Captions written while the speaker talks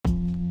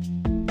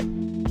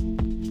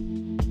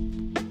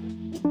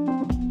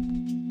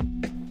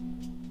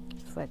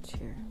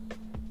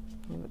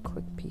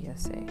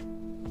say.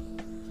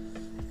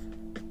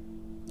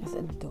 As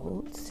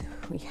adults,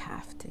 we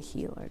have to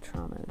heal our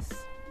traumas.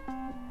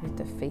 We have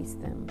to face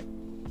them.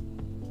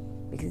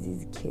 Because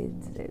these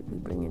kids that we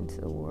bring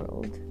into the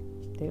world,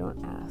 they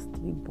don't ask to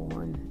be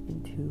born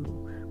into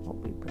what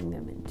we bring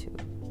them into.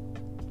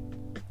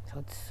 So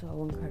it's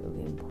so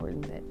incredibly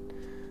important that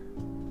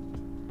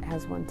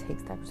as one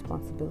takes that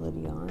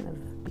responsibility on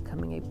of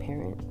becoming a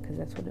parent, because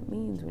that's what it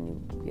means when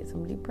you get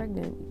somebody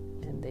pregnant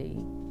and they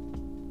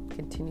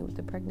continue with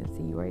the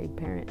pregnancy, you are a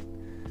parent.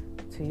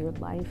 So your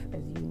life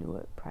as you knew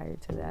it prior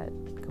to that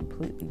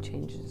completely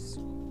changes.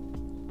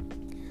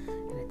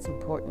 And it's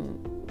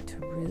important to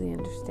really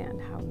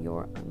understand how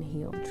your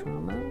unhealed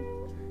trauma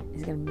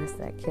is going to mess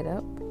that kid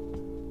up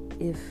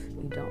if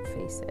you don't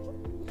face it.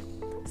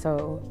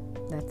 So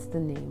that's the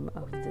name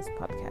of this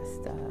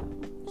podcast.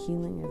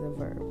 Healing is a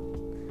verb.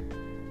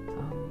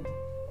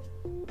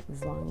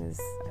 As long as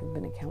I've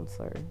been a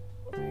counselor,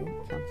 right?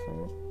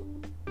 Counselor,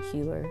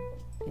 healer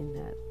in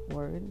that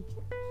word.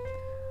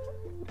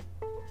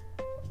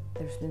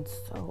 There's been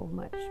so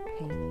much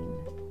pain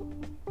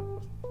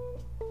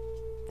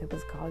that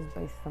was caused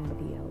by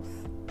somebody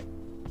else,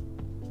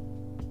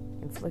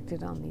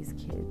 inflicted on these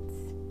kids.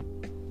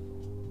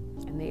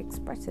 And they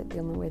express it the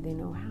only way they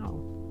know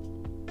how.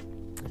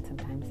 And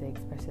sometimes they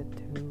express it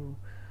through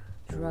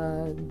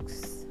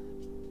drugs,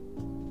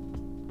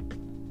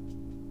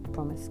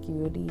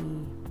 promiscuity,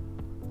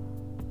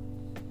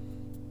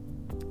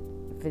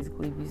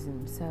 physically abusing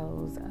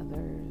themselves,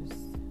 others,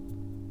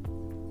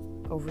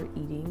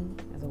 overeating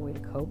as a way to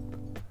cope.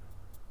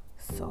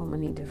 So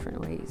many different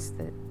ways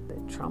that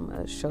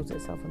trauma shows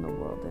itself in the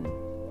world, and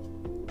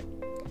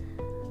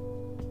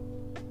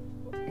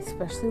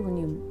especially when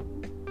you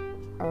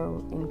are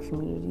in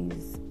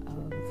communities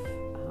of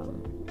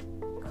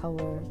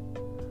color,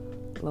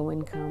 low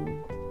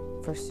income,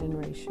 first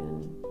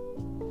generation.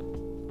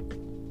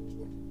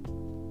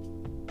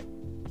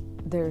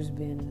 There's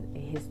been a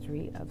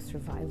history of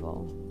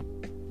survival.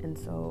 And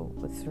so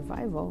with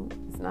survival,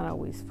 it's not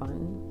always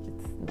fun.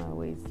 It's not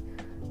always,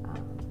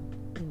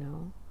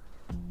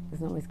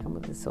 doesn't always come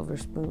with a silver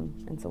spoon.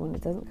 And so when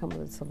it doesn't come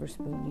with a silver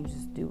spoon, you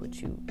just do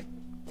what you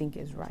think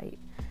is right.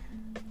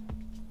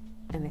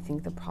 And I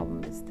think the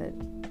problem is that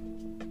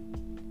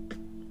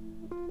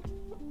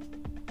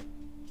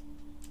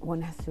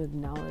one has to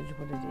acknowledge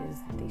what it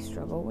is that they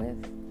struggle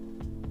with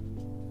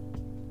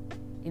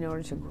in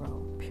order to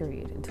grow,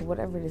 period, into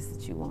whatever it is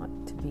that you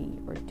want to be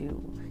or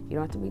do. You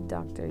don't have to be a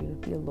doctor, you don't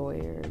have to be a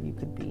lawyer, you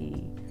could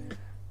be,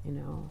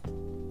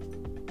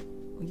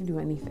 you can do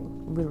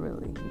anything,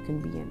 literally. You can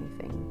be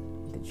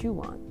anything that you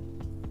want.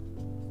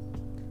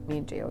 Me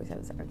and Jay always have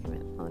this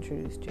argument. I'll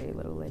introduce Jay a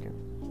little later.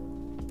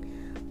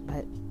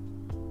 But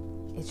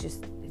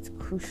it's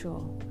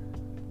crucial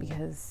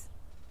because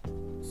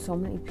so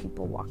many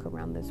people walk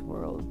around this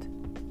world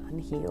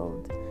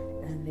unhealed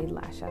and they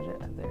lash out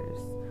at others.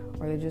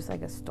 Or they're just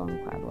like a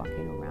storm cloud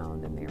walking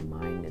around, and their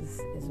mind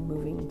is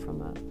moving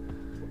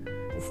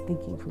is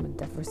thinking from a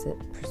deficit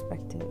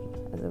perspective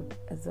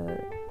as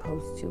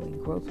opposed to a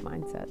growth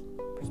mindset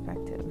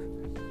perspective.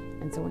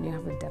 And so when you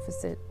have a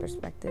deficit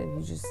perspective,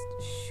 you're just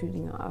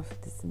shooting off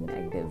this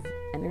negative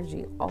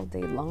energy all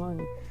day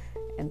long.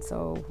 And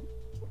so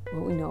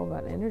what we know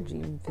about energy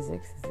in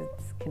physics is it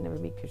can never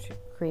be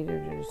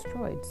created or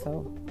destroyed.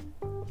 So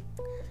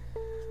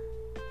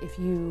if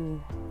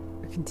you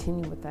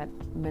continue with that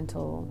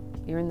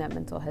you're in that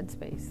mental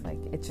headspace, like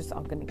it's just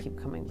all going to keep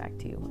coming back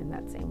to you in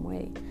that same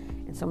way.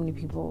 And so many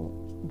people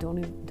don't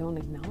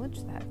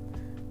acknowledge that.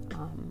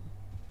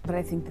 But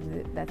I think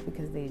that's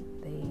because they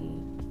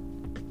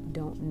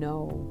don't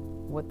know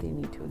what they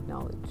need to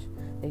acknowledge.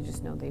 They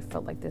just know they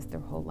felt like this their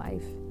whole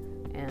life,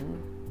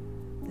 and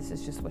this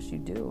is just what you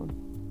do.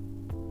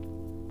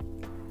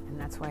 And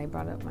that's why I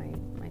brought up my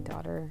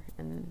daughter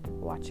and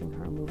watching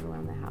her move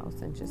around the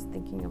house and just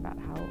thinking about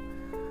how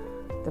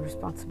the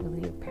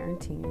responsibility of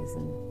parenting is,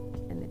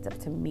 and it's up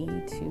to me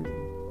to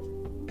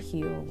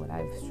heal what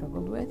I've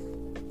struggle with,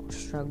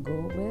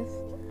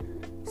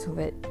 so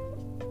that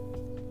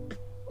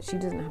she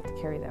doesn't have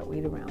to carry that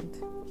weight around.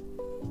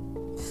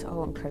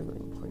 So incredibly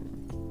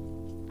important.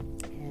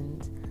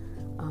 And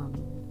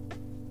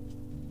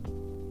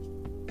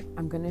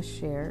I'm going to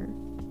share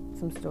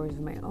some stories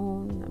of my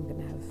own. I'm going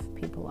to have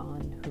people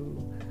on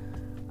who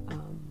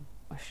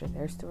will share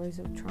their stories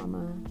of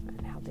trauma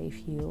and how they've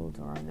healed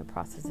or are in the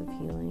process of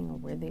healing or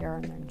where they are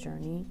in their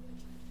journey.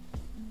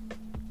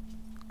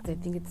 I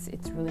think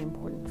it's really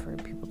important for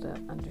people to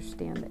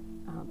understand that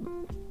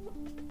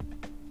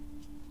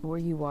where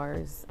you are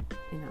is,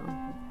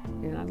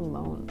 you're not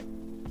alone.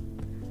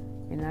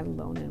 You're not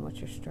alone in what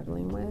you're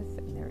struggling with,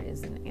 and there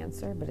is an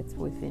answer, but it's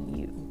within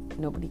you.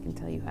 Nobody can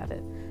tell you how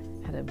to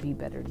be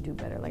better, do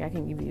better. Like I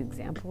can give you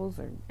examples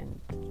and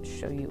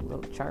show you a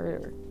little chart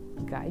or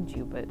guide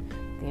you, but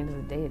at the end of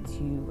the day, it's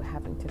you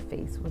having to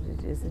face what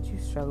it is that you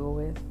struggle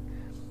with,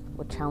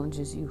 what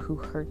challenges you, who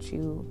hurt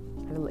you,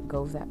 how to let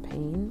go of that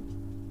pain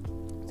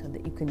so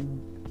that you can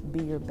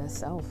be your best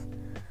self.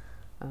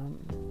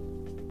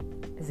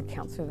 As a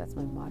counselor, that's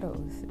my motto,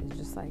 is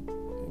just like,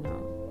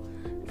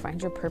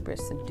 Find your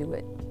purpose and do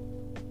it.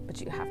 But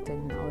you have to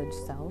acknowledge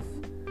self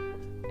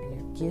and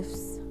your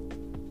gifts.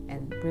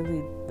 And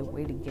really the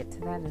way to get to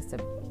that is to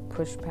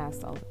push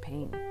past all the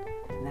pain.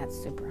 And that's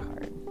super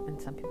hard.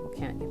 And some people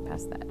can't get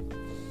past that.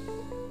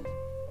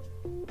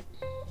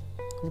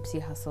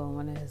 Nipsey Hussle,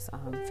 one of his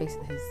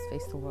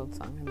Face the World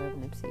song. I love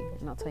Nipsey.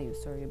 And I'll tell you a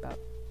story about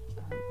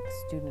a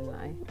student and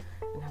I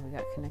and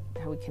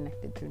how we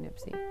connected through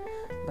Nipsey.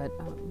 But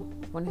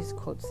one of his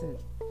quotes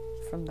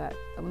from that,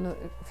 a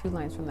few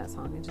lines from that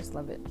song, I just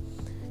love it.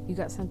 You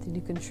got something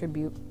to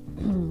contribute,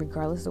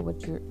 regardless of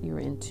what you're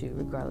into,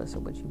 regardless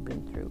of what you've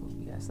been through.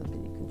 You got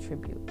something to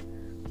contribute.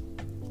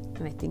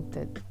 And I think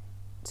that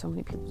so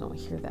many people don't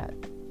hear that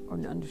or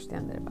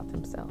understand that about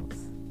themselves.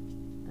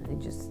 And they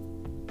just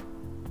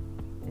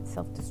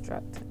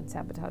self-destruct and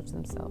sabotage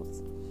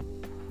themselves.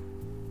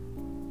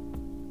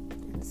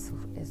 And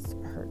it's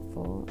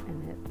hurtful,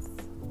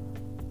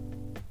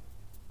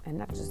 and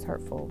not just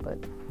hurtful, but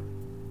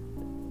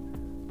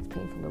it's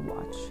painful to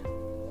watch.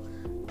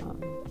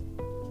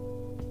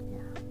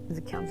 As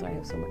a counselor, I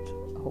have so much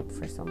hope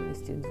for so many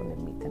students when I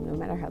meet them, no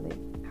matter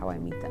how I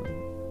meet them,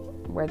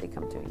 where they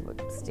come to me, what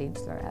stage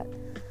they're at,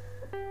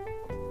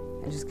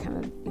 and just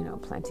kind of,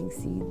 planting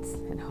seeds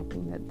and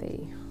hoping that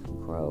they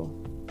grow.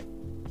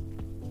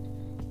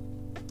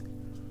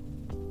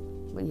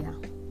 But yeah,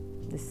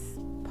 this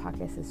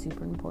podcast is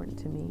super important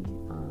to me.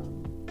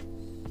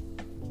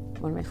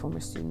 One of my former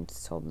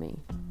students told me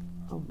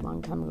a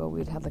long time ago,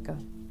 we'd had like a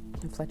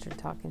Fletcher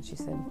talk, and she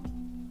said,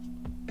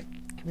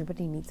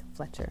 everybody needs a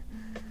Fletcher.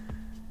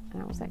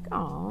 And I was like,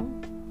 aw.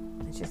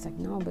 And she's like,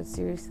 no, but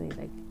seriously,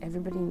 like,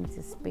 everybody needs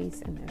a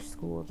space in their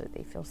school that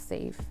they feel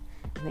safe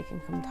and they can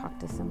come talk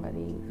to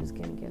somebody who's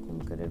going to give them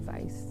good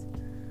advice.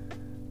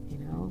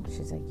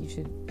 She's like, you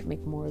should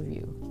make more of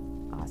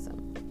you.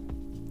 Awesome.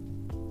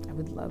 I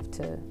would love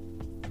to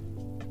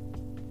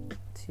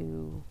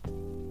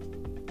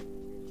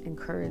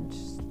encourage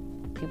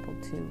people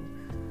to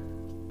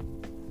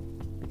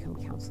become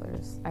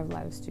counselors. I have a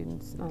lot of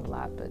students, not a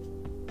lot, but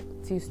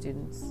a few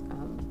students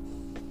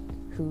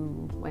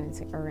who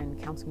are in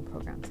counseling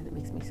programs, and it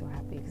makes me so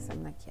happy because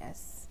I'm like,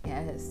 yes,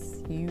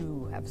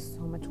 you have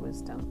so much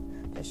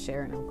wisdom to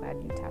share, and I'm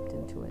glad you tapped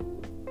into it.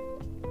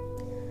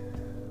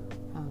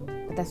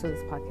 But that's what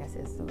this podcast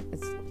is. So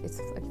it's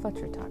like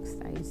Fletcher Talks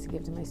I used to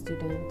give to my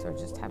students, or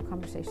just have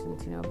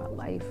conversations, about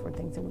life or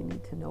things that we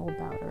need to know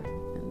about.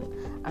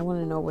 And I want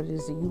to know what it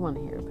is that you want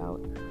to hear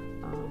about.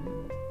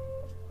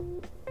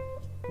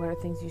 What are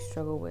things you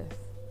struggle with?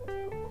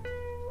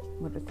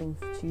 What are things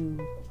that you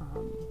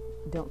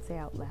don't say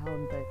out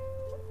loud, but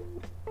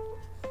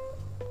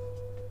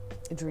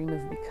dream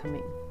of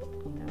becoming,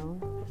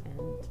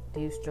 And do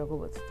you struggle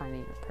with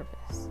finding your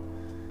purpose?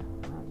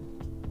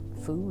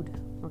 Food.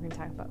 We're going to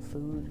talk about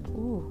food.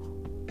 Ooh,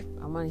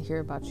 I want to hear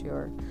about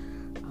your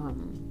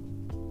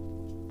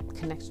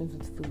connections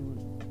with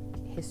food,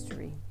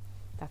 history.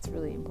 That's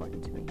really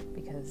important to me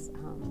because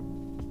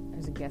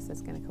there's a guest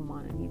that's going to come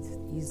on, and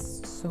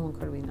he's so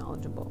incredibly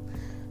knowledgeable.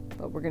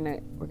 But we're gonna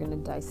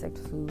dissect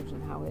food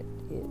and how it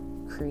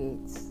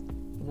creates,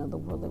 the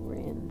world that we're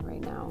in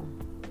right now.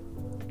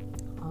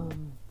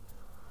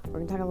 We're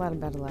gonna talk a lot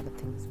of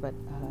things, but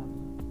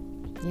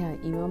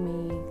email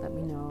me, let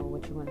me know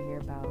what you want to hear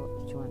about,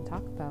 what you want to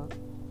talk about,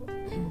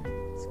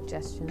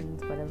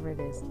 suggestions, whatever it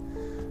is.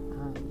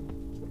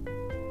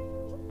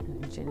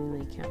 I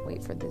genuinely can't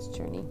wait for this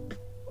journey.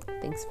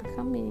 Thanks for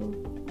coming.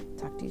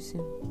 Talk to you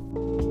soon.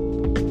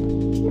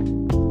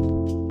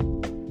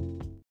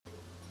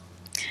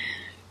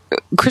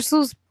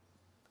 Crystal's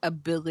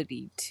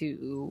ability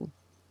to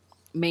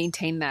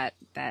maintain that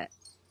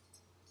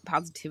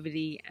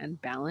positivity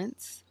and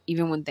balance,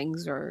 even when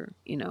things are,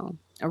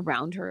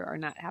 around her are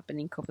not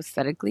happening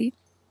copacetically.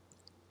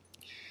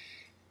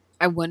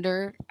 I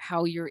wonder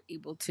how you're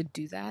able to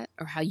do that,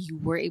 or how you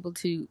were able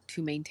to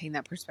maintain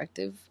that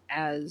perspective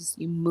as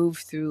you move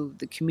through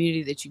the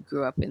community that you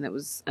grew up in that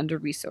was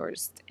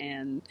under-resourced.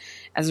 And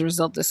as a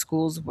result, the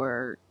schools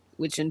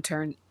which in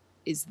turn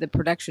is the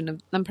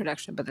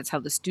non-production, but that's how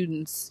the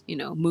students,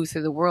 move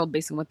through the world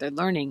based on what they're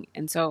learning.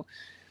 And so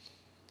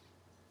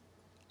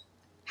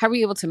how are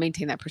we able to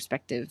maintain that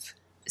perspective,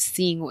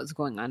 seeing what's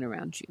going on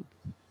around you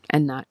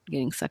and not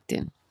getting sucked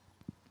in?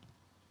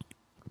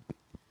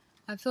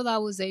 I feel I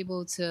was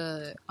able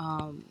to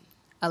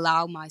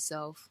allow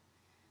myself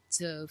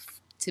to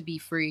be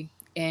free.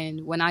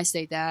 And when I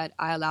say that,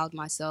 I allowed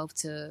myself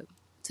to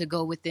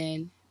go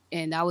within,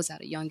 and that was at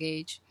a young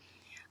age.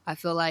 I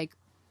feel like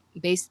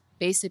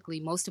basically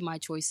most of my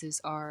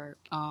choices are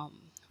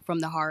from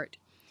the heart.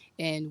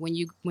 And when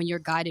you're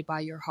guided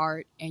by your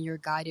heart, and you're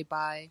guided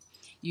by,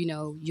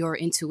 your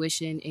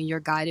intuition, and you're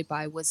guided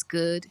by what's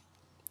good,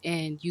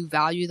 and you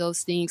value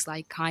those things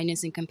like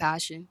kindness and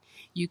compassion,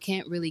 you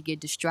can't really get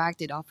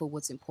distracted off of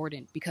what's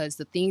important, because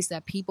the things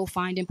that people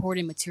find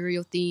important,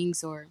 material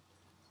things, or,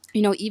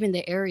 even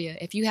the area,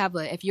 if you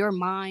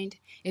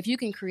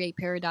can create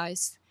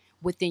paradise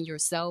within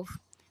yourself,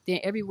 then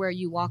everywhere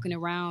you walking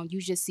around, you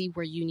just see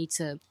where you need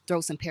to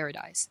throw some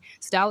paradise.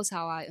 So that was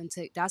how I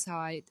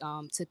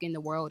took in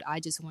the world. I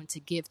just wanted to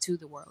give to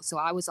the world. So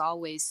I was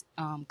always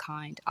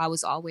kind. I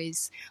was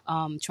always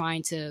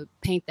trying to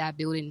paint that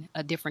building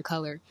a different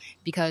color,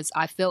 because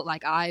I felt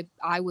like I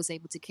was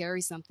able to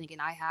carry something,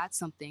 and I had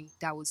something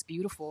that was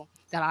beautiful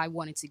that I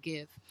wanted to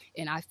give.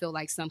 And I feel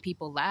like some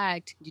people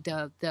lagged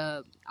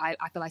I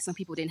feel like some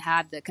people didn't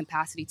have the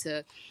capacity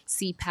to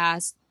see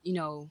past,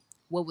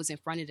 what was in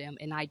front of them.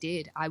 And I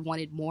did. I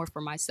wanted more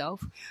for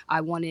myself.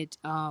 I wanted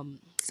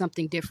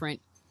something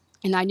different.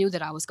 And I knew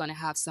that I was going to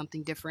have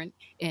something different,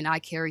 and I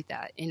carried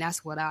that, and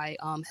that's what I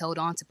held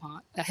on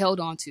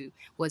to,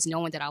 was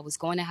knowing that I was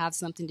going to have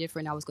something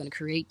different. I was going to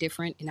create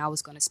different, and I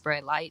was going to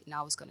spread light, and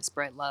I was going to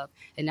spread love,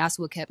 and that's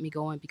what kept me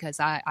going, because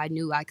I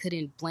knew I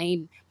couldn't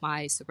blame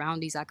my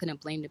surroundings. I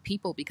couldn't blame the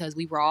people, because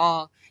we were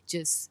all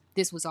just,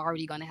 this was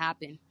already going to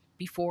happen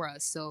before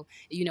us. So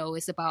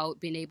it's about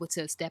being able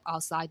to step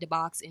outside the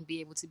box and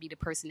be able to be the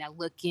person that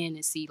look in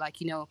and see, like,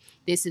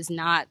 this is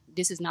not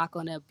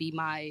going to be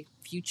my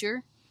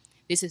future.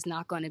 This is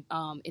not going to,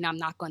 and I'm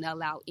not going to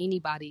allow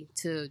anybody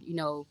to,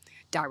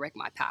 direct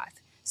my path.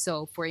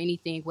 So for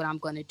anything, what I'm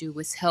going to do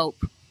is help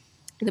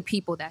the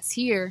people that's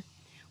here,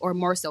 or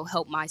more so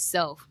help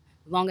myself,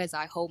 as long as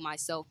I hold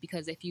myself.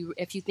 Because if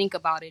you think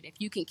about it, if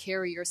you can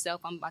carry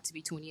yourself, I'm about to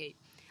be 28.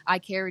 I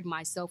carried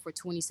myself for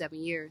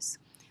 27 years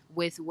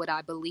with what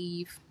I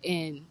believe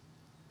in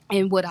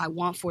and what I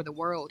want for the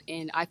world.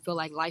 And I feel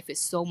like life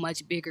is so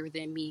much bigger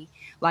than me.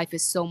 Life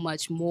is so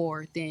much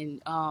more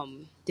than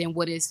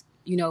what is,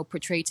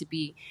 portrayed to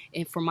be.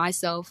 And for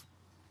myself,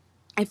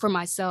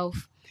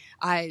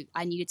 I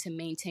needed to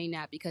maintain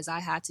that, because I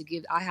had to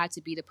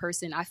be the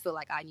person I feel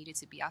like I needed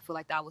to be. I feel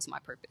like that was my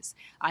purpose.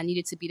 I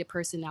needed to be the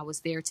person that was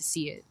there to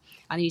see it.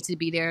 I needed to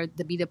be there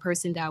to be the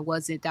person that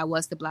was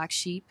the black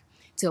sheep,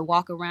 to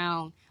walk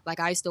around. Like,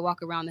 I used to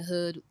walk around the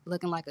hood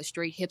looking like a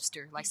straight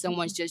hipster. Like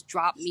someone's just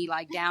dropped me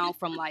like down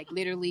from like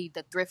literally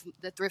the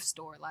thrift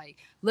store, like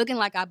looking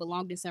like I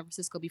belonged in San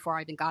Francisco before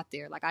I even got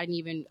there. Like I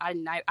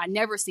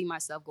never see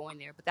myself going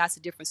there, but that's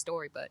a different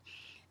story. But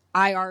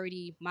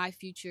my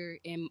future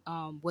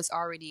was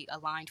already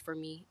aligned for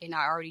me, and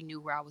I already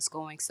knew where I was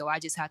going. So I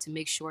just had to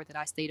make sure that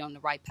I stayed on the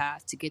right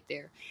path to get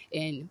there.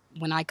 And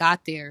when I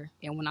got there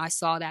and when I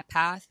saw that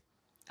path,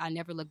 I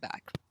never looked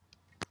back.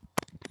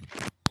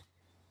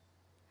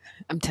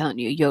 I'm telling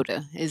you,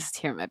 Yoda is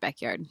here in my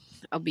backyard.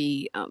 I'll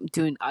be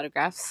doing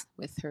autographs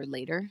with her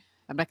later.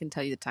 I'm not going to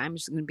tell you the time.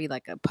 It's going to be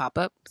like a pop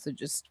up. So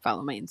just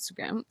follow my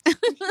Instagram. I'm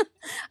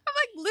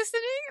like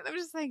listening, and I'm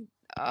just like,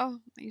 oh,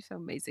 you're so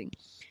amazing.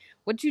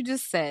 What you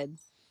just said,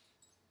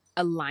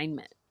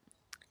 alignment.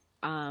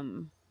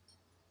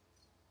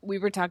 We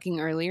were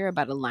talking earlier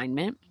about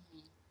alignment,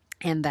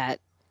 and that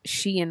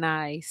she and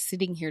I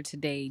sitting here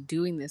today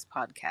doing this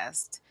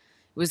podcast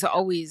was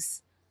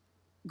always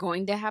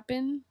going to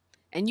happen.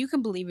 And you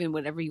can believe in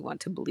whatever you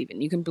want to believe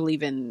in. You can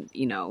believe in,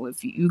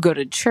 if you go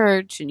to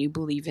church and you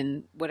believe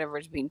in whatever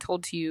is being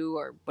told to you,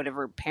 or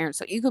whatever parents.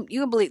 So you can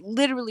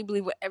literally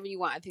believe whatever you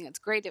want. I think that's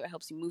great. It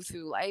helps you move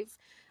through life.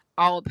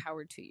 All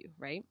power to you,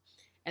 right?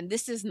 And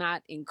this is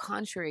not in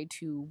contrary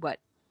to what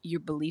your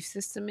belief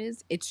system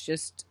is. It's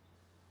just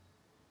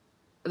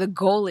the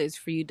goal is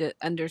for you to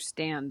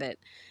understand that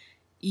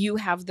you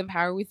have the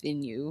power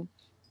within you.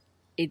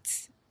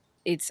 It's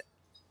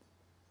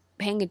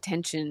paying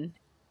attention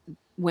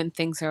when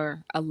things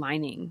are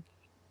aligning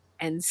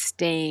and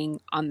staying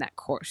on that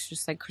course.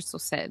 Just like Crystal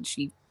said,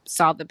 she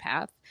saw the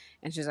path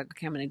and she's like,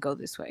 okay, I'm going to go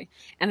this way.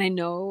 And I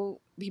know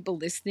people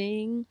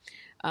listening,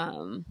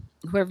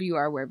 whoever you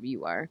are, wherever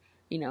you are,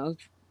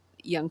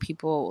 young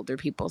people, older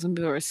people, some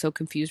people are so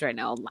confused right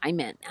now.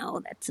 Alignment,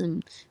 oh, that's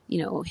some,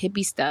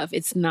 hippie stuff.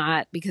 It's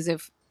not, because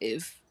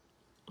if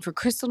for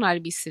Crystal and I to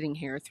be sitting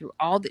here through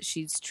all that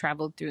she's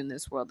traveled through in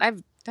this world, I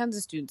have tons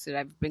of students that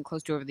I've been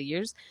close to over the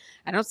years.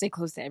 I don't stay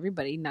close to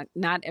everybody.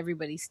 Not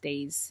everybody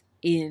stays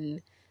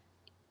in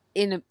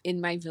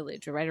my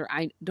village, right? Or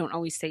I don't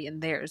always stay in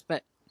theirs.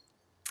 But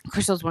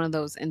Crystal's one of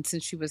those. And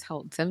since she was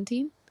held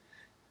 17,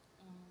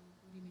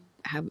 what do you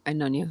mean? I've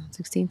known you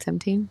 16,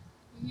 17.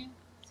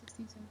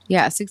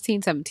 Yeah.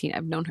 16, 17.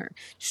 I've known her.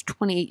 She's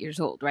 28 years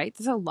old, right?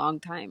 That's a long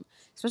time,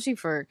 especially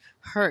for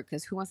her,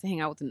 because who wants to hang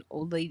out with an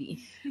old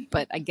lady?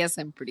 But I guess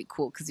I'm pretty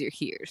cool because you're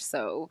here.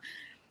 So,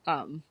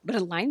 but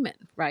alignment,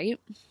 right?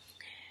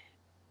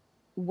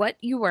 What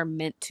you are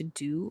meant to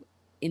do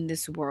in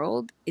this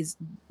world is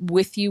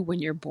with you when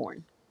you're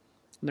born.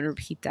 I'm going to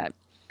repeat that.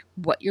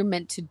 What you're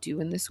meant to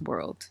do in this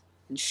world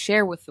and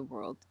share with the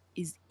world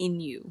is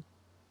in you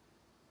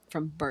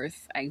from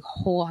birth. I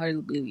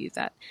wholeheartedly believe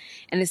that.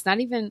 And it's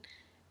not even...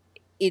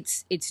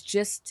 It's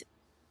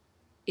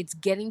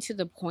getting to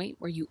the point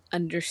where you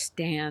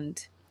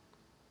understand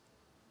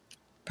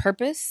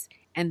purpose,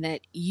 and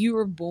that you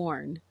were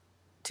born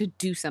to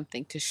do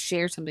something, to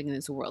share something in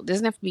this world. It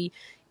doesn't have to be,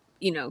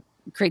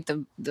 create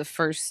the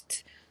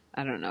first,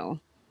 I don't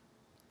know,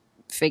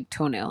 fake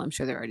toenail. I'm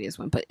sure there already is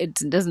one, but it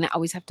doesn't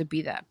always have to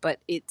be that.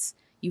 But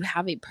you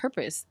have a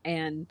purpose,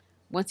 and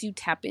once you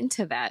tap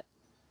into that,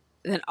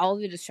 then all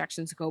the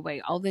distractions go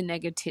away. All the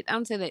negative. I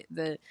don't say that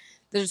the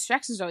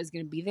distractions are always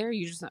going to be there.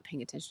 You're just not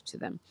paying attention to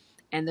them.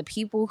 And the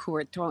people who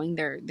are throwing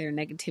their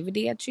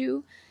negativity at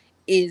you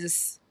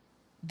is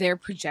their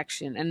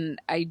projection. And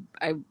I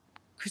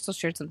Crystal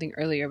shared something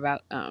earlier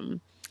about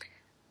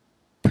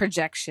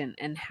projection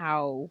and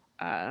how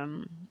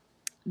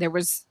there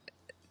was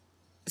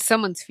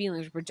someone's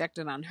feelings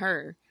projected on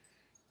her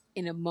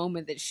in a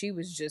moment that she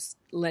was just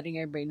letting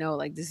everybody know,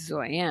 like, this is who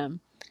I am.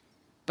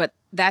 But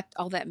that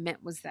all that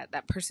meant was that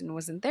that person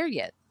wasn't there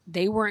yet.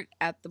 They weren't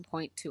at the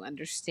point to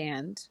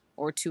understand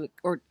or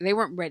they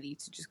weren't ready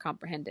to just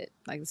comprehend it.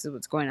 Like, this is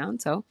what's going on.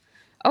 So,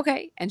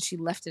 okay. And she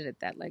left it at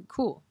that, like,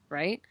 cool.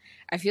 Right.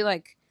 I feel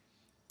like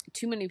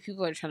too many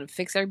people are trying to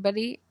fix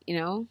everybody,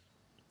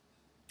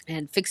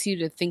 and fix you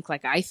to think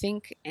like I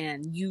think,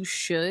 and you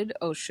should.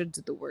 Oh,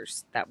 should's the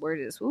worst. That word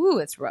is, ooh,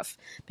 it's rough,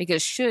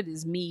 because should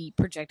is me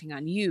projecting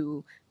on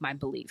you my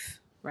belief,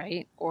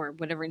 right? Or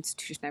whatever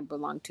institution I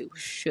belong to,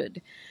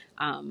 should.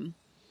 And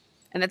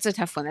that's a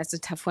tough one. That's a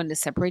tough one to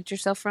separate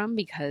yourself from,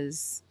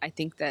 because I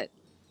think that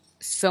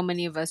so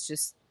many of us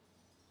just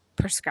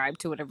prescribe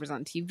to whatever's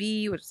on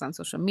TV, what's on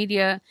social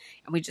media,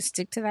 and we just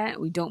stick to that.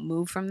 We don't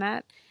move from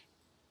that.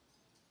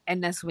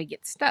 And that's when we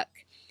get stuck.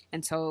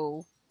 And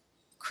so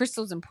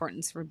Crystal's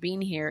importance for being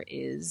here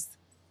is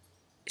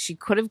she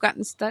could have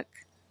gotten stuck.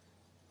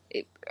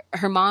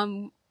 Her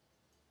mom,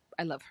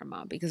 I love her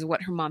mom, because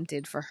what her mom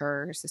did for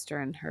her sister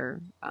and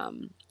her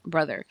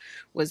brother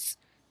was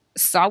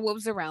saw what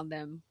was around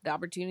them, the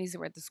opportunities that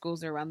were at the schools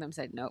that were around them,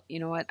 said, no, you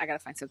know what, I got to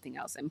find something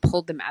else, and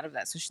pulled them out of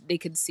that so they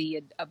could see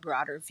a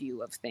broader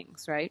view of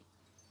things, right?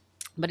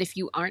 But if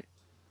you aren't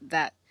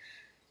that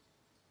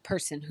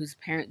person whose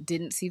parent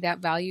didn't see that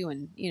value,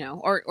 and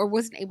or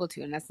wasn't able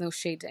to, and that's no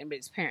shade to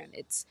anybody's parent,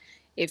 it's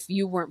if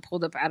you weren't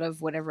pulled up out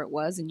of whatever it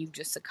was and you've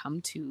just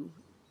succumbed to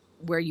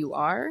where you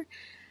are,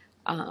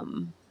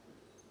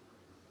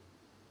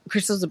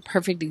 Crystal's a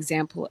perfect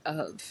example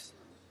of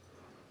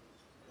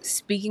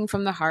speaking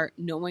from the heart,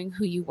 knowing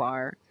who you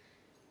are,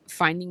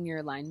 finding your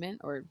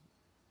alignment, or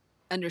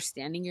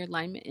understanding your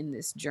alignment on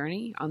this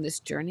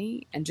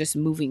journey, and just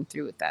moving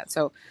through with that.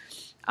 So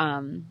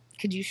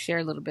could you share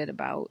a little bit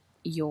about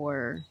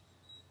your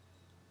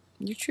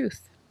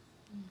truth?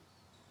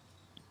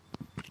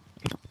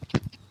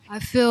 I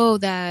feel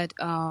that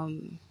a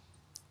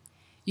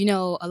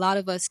lot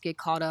of us get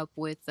caught up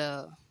with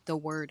the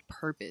word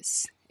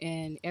purpose,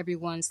 and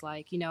everyone's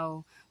like,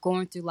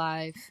 going through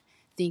life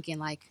thinking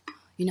like,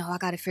 I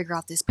got to figure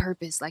out this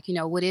purpose. Like,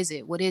 what is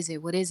it? What is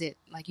it? What is it?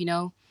 Like,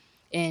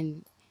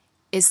 and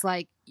it's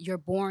like you're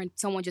born.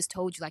 Someone just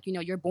told you, like,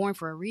 you're born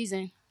for a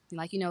reason.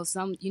 Like,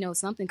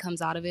 something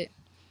comes out of it.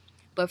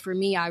 But for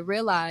me, I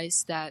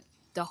realized that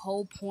the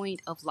whole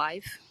point of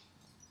life,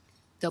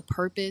 the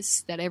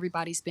purpose that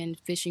everybody's been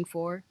fishing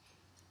for,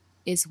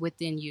 is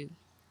within you.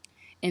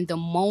 And the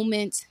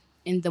moment,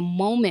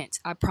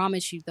 I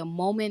promise you, the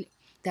moment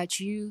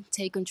that you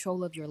take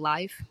control of your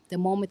life, the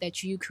moment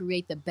that you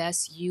create the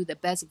best you, the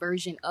best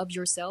version of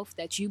yourself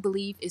that you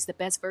believe is the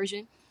best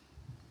version,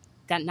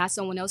 that not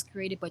someone else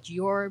created, but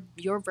your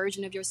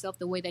version of yourself,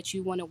 the way that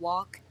you want to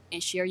walk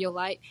and share your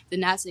light,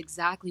 then that's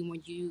exactly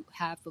when you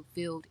have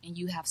fulfilled and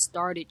you have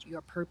started your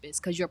purpose,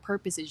 because your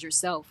purpose is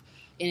yourself.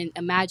 And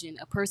imagine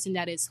a person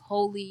that is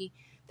wholly,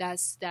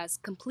 that's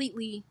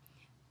completely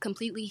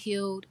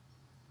healed,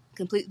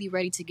 completely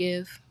ready to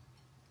give,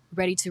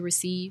 ready to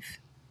receive,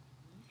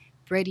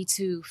 ready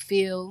to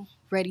feel,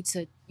 ready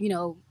to,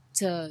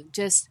 to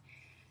just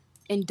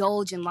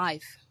indulge in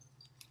life.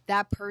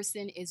 That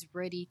person is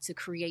ready to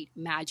create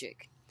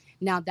magic.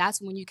 Now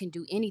that's when you can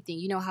do anything.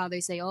 You know how they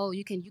say, oh,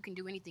 you can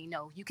do anything.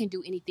 No, you can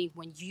do anything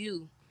when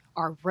you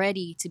are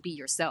ready to be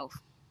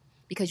yourself.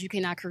 Because you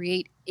cannot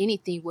create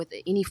anything with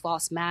any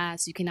false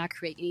mask. You cannot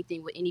create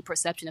anything with any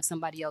perception of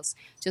somebody else.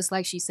 Just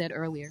like she said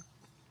earlier,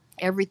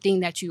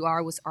 everything that you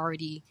are was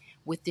already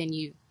within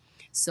you.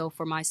 So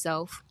for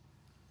myself,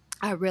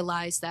 I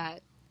realized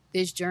that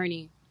this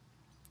journey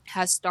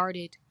has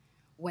started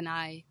when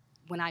I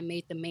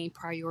made the main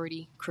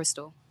priority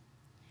Crystal.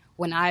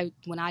 When I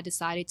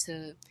decided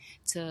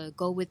to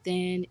go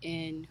within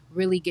and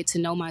really get to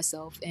know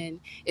myself.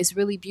 And it's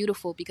really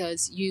beautiful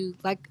because you,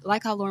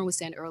 like how Lauren was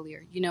saying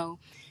earlier,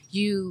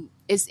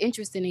 it's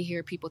interesting to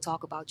hear people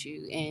talk about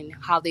you and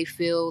how they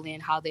feel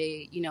and how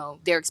they,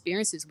 their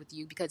experiences with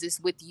you, because it's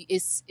with you,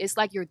 it's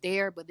like you're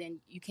there, but then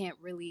you can't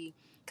really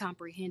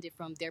comprehend it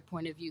from their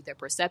point of view, their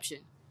perception.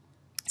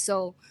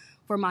 So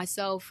for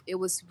myself, it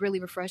was really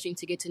refreshing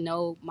to get to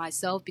know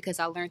myself, because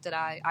I learned that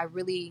I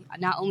really,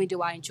 not only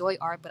do I enjoy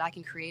art, but I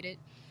can create it.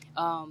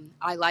 I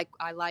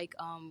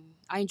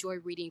enjoy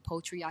reading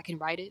poetry. I can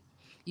write it.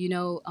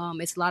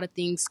 It's a lot of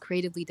things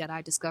creatively that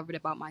I discovered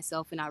about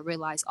myself, and I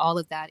realized all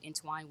of that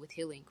entwined with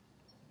healing.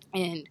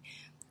 And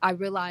I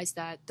realized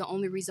that the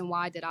only reason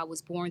why that I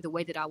was born the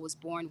way that I was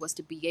born was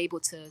to be able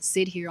to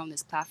sit here on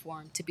this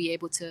platform, to be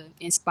able to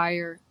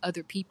inspire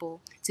other people,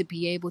 to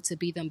be able to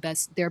be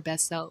their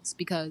best selves,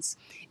 because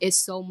it's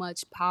so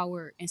much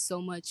power and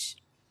so much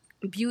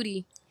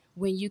beauty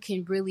when you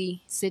can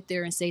really sit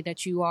there and say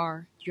that you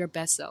are your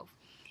best self.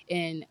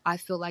 And I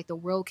feel like the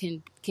world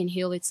can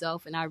heal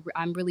itself, and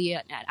I'm really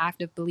an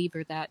active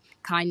believer that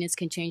kindness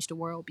can change the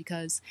world,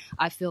 because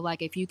I feel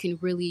like if you can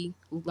really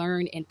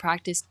learn and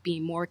practice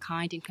being more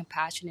kind and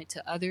compassionate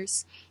to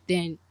others,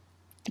 then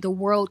the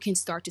world can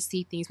start to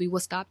see things. We will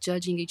stop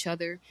judging each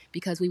other,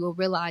 because we will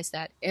realize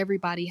that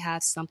everybody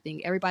has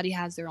something. Everybody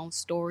has their own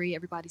story.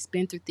 Everybody's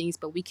been through things,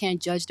 but we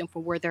can't judge them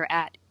for where they're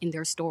at in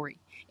their story,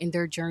 in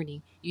their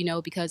journey,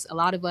 because a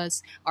lot of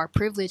us are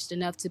privileged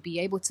enough to be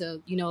able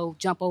to,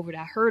 jump over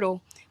that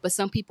hurdle, but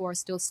some people are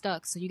still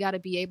stuck. So you got to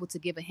be able to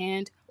give a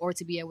hand or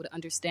to be able to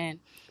understand.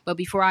 But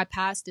before I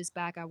pass this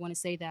back, I want to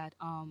say that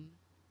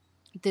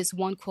this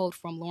one quote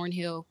from Lauryn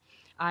Hill.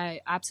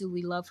 I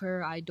absolutely love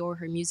her. I adore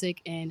her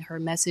music and her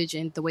message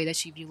and the way that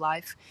she view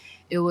life.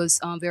 It was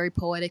very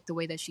poetic, the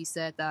way that she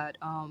said that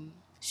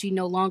she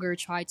no longer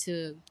tried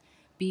to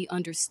be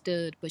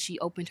understood, but she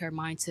opened her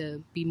mind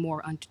to be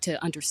more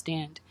to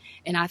understand.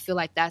 And I feel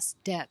like that's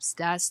depths.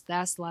 That's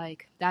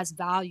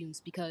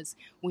volumes, because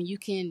when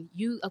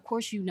you of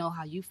course you know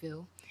how you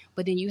feel,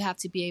 but then you have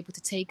to be able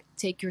to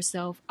take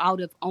yourself out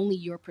of only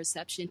your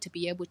perception to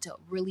be able to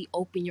really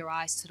open your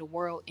eyes to the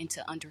world and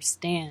to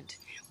understand,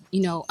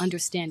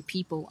 understand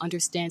people,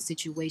 understand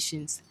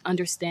situations,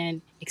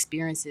 understand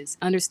experiences,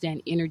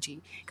 understand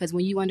energy. Because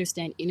when you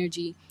understand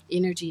energy,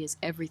 energy is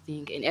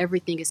everything, and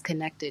everything is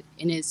connected.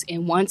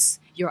 And once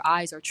your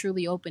eyes are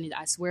truly open,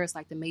 I swear it's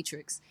like the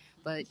Matrix.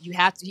 But you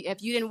have to,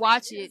 if you didn't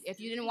watch it,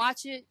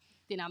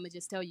 then I'm gonna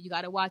just tell you, you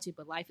gotta watch it.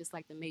 But life is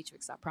like the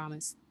Matrix, I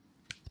promise.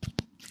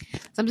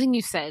 Something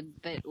you said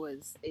that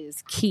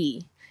is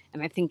key,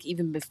 and I think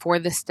even before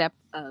the step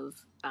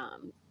of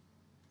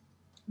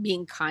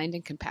being kind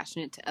and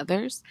compassionate to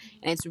others,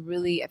 and it's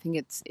really, I think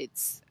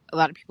it's a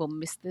lot of people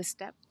miss this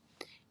step,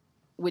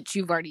 which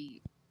you've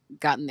already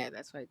gotten there.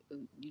 That's why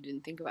you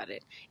didn't think about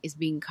it. Is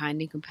being kind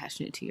and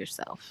compassionate to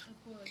yourself.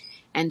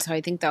 And so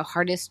I think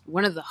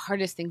one of the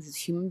hardest things as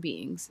human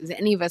beings is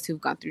any of us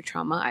who've gone through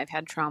trauma. I've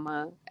had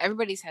trauma.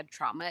 Everybody's had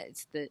trauma.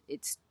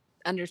 It's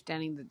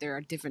understanding that there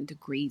are different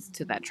degrees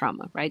to that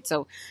trauma, right?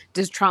 So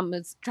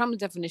trauma's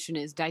definition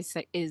is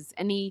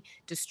any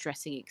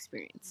distressing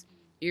experience.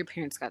 Your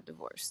parents got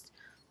divorced,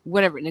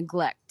 whatever,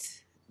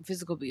 neglect,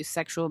 physical abuse,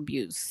 sexual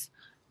abuse,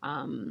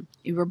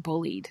 you were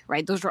bullied,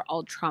 right? Those are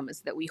all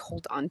traumas that we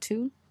hold on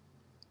to.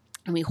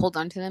 And we hold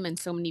on to them, and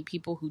so many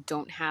people who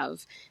don't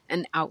have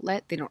an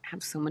outlet, they don't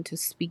have someone to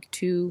speak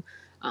to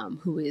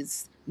who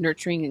is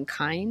nurturing and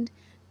kind,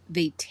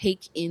 they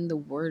take in the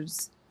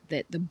words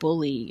that the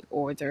bully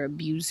or their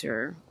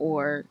abuser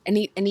or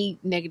any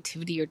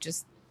negativity or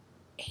just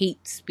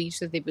hate speech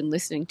that they've been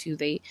listening to,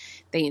 they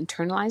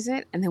internalize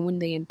it. And then when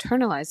they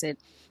internalize it,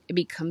 it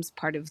becomes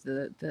part of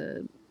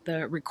the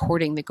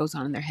recording that goes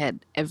on in their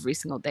head every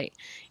single day.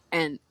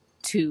 And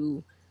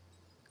to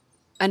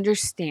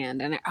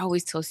understand, and I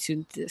always tell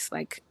students this,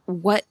 like,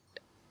 what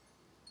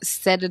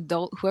said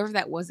adult, whoever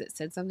that was that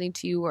said something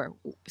to you, or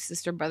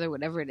sister, brother,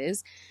 whatever it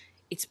is,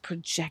 it's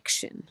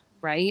projection,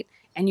 right?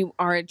 And you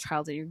are a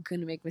child, and you're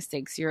going to make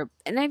mistakes.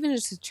 And not even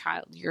just a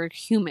child, you're a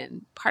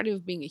human. Part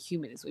of being a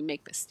human is we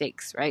make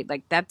mistakes, right?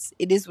 Like,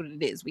 it is what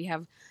it is. We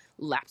have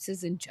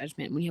lapses in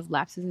judgment. When you have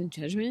lapses in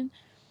judgment,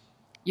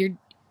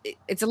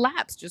 it's a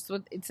lapse, just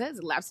what it says,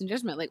 a lapse in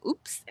judgment. Like,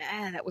 oops,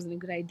 that wasn't a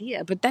good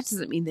idea. But that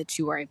doesn't mean that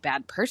you are a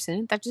bad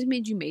person. That just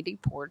means you made a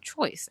poor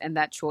choice, and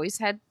that choice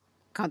had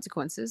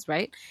consequences,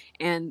 right?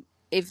 And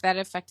if that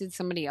affected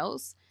somebody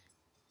else,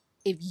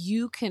 if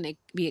you can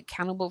be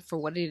accountable for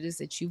what it is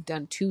that you've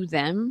done to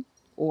them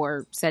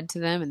or said to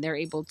them, and they're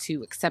able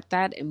to accept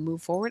that and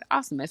move forward,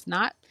 awesome. If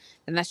not,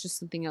 then that's just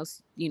something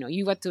else.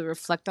 You have to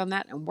reflect on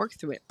that and work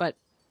through it. But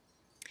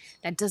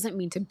that doesn't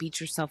mean to beat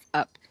yourself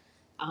up.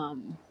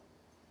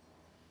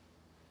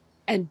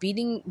 And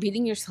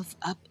beating yourself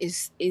up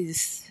is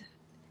it's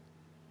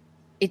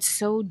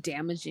so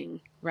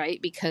damaging,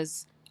 right?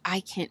 Because I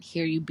can't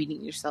hear you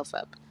beating yourself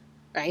up,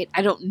 right?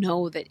 I don't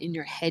know that in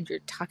your head you're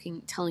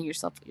telling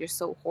yourself that you're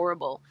so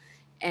horrible.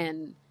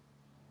 And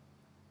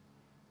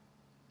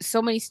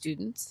so many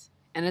students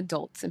and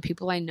adults and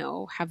people I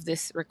know have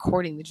this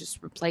recording that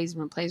just replays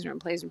and replays and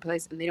replays and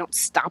replays, and they don't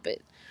stop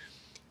it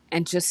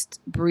and just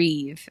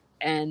breathe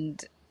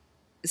and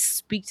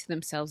speak to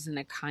themselves in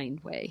a kind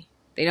way.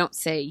 They don't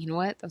say, you know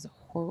what, that was a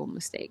horrible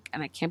mistake,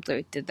 and I can't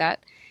believe I did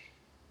that.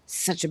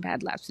 Such a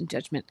bad lapse in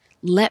judgment.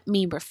 Let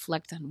me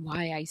reflect on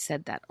why I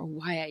said that or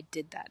why I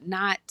did that.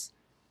 Not,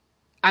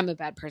 I'm a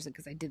bad person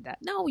because I did that.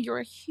 No, you're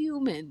a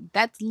human.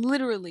 That's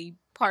literally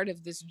part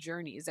of this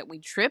journey, is that we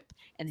trip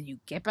and then you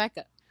get back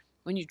up.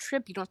 When you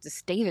trip, you don't have to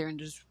stay there and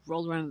just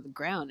roll around on the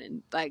ground.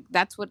 And like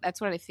that's what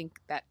I think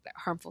that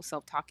harmful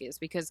self-talk is,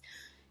 because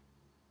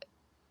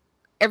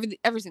every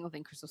single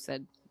thing Crystal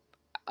said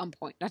on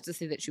point. Not to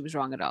say that she was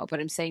wrong at all, but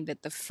I'm saying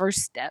that the first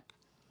step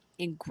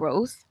in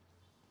growth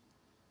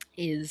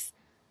is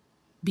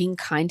being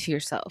kind to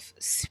yourself,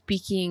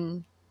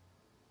 speaking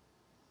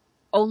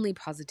only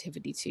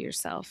positivity to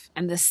yourself.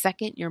 And the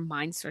second your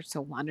mind starts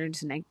to wander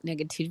into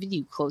negativity,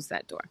 you close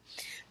that door.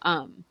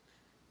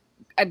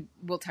 I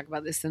will talk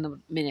about this in a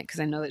minute because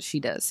I know that she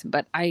does.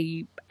 But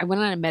I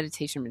went on a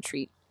meditation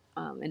retreat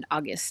in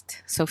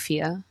August.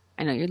 Sophia,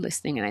 I know you're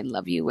listening, and I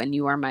love you. And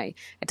you are my.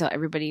 I tell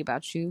everybody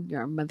about you.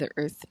 You're Mother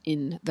Earth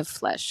in the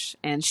flesh,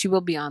 and she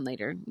will be on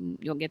later.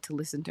 You'll get to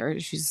listen to her.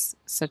 She's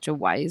such a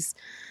wise.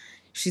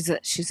 She's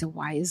a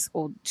wise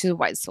old. She's a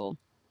wise soul.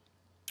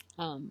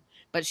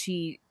 But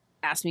she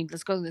asked me,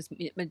 let's go to this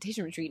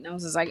meditation retreat. And I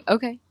was just like,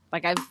 okay.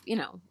 Like I've,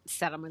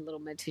 sat on my little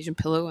meditation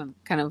pillow and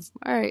kind of,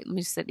 all right, let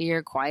me just sit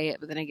here quiet.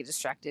 But then I get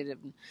distracted.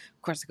 And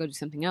of course I go do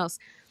something else.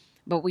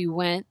 But we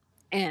went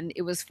and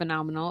it was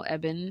phenomenal.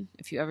 Eben,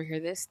 if you ever hear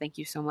this, thank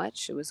you so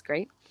much. It was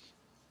great.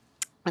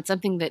 It's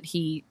something that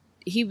he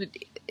would,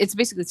 it's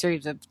basically a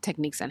series of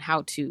techniques on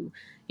how to,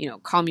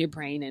 calm your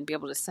brain and be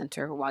able to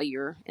center while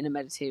you're in a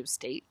meditative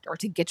state, or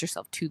to get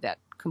yourself to that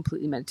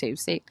completely meditative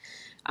state.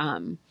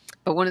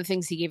 But one of the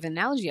things he gave an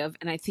analogy of,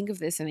 and I think of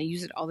this and I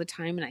use it all the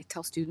time, and I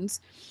tell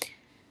students,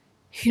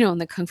 in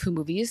the kung fu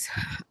movies,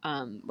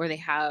 where they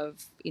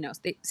have,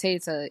 they say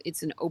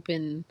it's an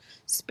open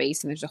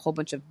space and there's a whole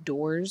bunch of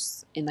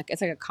doors in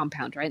it's like a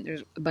compound, right? And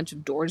there's a bunch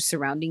of doors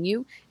surrounding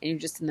you and you're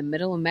just in the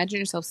middle. Imagine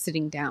yourself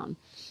sitting down,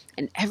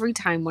 and every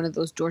time one of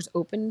those doors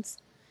opens,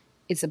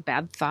 it's a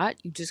bad thought.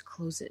 You just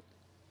close it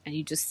and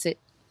you just sit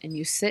and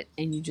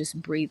you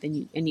just breathe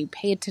and you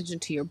pay attention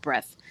to your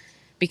breath,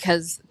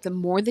 because the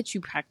more that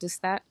you practice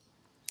that,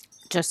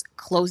 just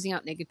closing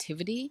out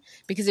negativity,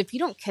 because if you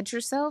don't catch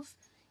yourself,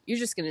 you're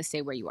just going to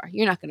stay where you are.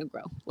 You're not going to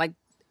grow like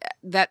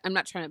that. I'm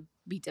not trying to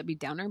be Debbie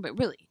Downer, but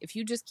really, if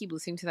you just keep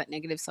listening to that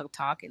negative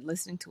self-talk and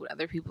listening to what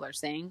other people are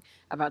saying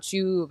about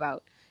you,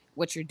 about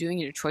what you're doing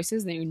and your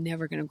choices, then you're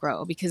never going to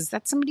grow, because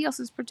that's somebody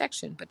else's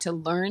projection. But to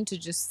learn to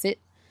just sit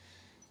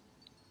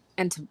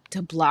and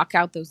to block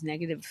out those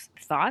negative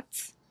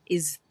thoughts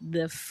is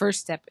the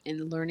first step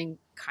in learning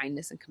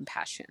kindness and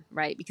compassion,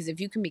 right? Because if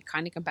you can be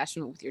kind and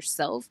compassionate with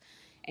yourself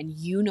and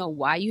you know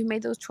why you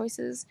made those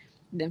choices,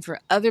 then for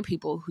other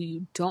people who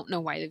you don't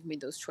know why they've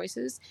made those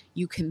choices,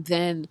 you can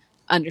then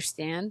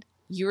understand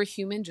you're a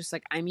human just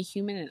like I'm a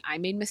human, and I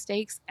made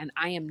mistakes, and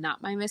I am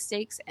not my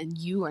mistakes, and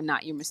you are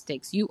not your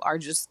mistakes. You are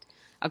just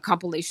a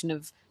compilation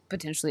of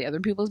potentially other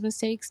people's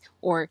mistakes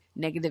or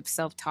negative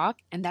self-talk,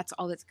 and that's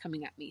all that's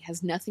coming at me. It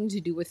has nothing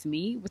to do with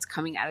me, what's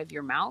coming out of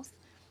your mouth.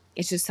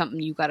 It's just something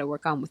you got to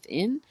work on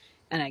within.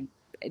 And I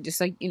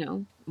just like,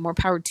 more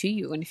power to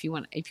you. And if you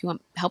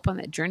want help on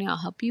that journey, I'll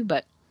help you.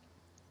 But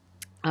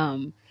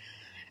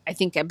I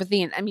think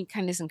empathy and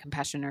kindness and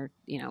compassion are,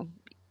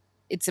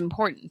 it's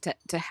important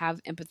to have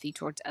empathy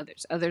towards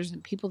others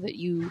and people that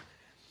you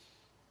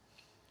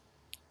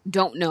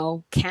don't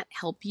know, can't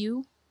help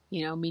you,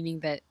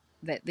 meaning that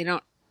they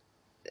don't,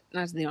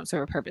 not that they don't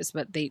serve a purpose,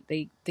 but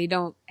they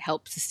don't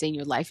help sustain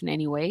your life in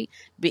any way.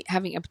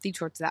 Having empathy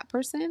towards that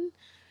person,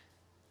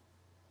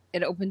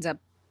 it opens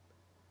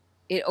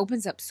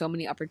up so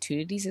many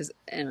opportunities as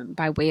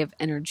by way of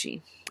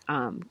energy.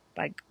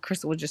 Like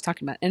Crystal was just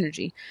talking about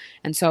energy.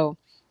 And so,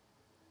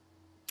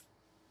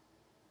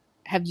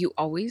 have you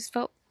always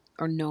felt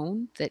or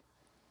known that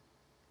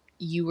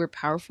you were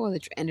powerful, or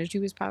that your energy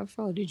was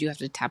powerful, or did you have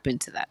to tap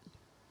into that?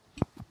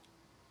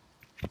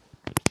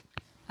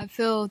 I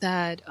feel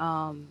that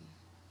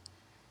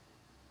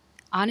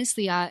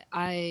honestly,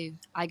 I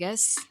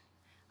guess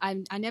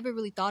I never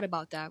really thought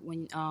about that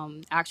when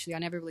actually I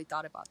never really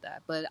thought about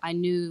that, but I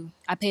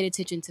paid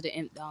attention to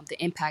the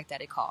impact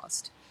that it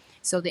caused.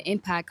 So the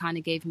impact kind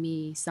of gave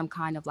me some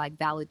kind of like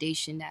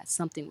validation that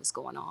something was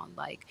going on.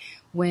 Like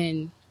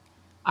when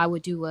I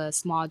would do a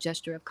small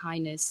gesture of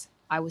kindness,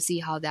 I would see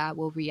how that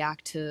will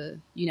react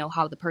to,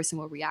 how the person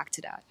will react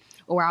to that.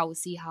 Or I would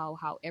see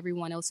how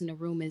everyone else in the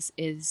room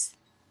is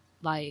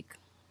like,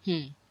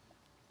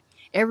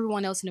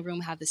 everyone else in the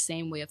room have the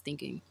same way of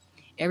thinking.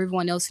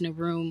 Everyone else in the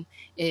room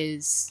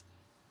is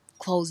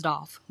closed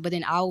off. But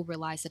then I'll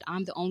realize that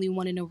I'm the only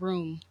one in the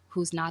room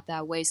who's not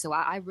that way. So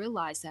I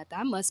realized that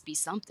must be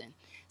something.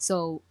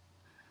 So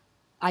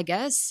I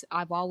guess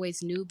I've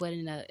always knew, but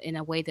in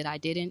a way that I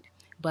didn't.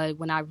 But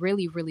when I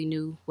really, really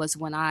knew was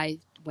when I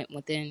went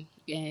within,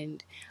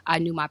 and I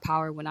knew my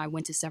power when I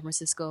went to San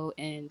Francisco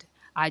and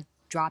I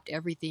dropped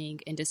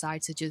everything and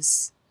decided to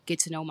just get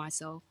to know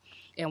myself.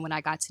 And when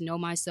I got to know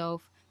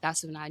myself,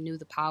 that's when I knew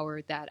the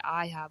power that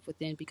I have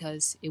within,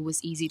 because it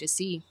was easy to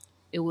see.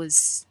 It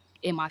was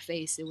in my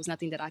face. It was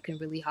nothing that I can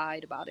really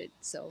hide about it.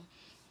 So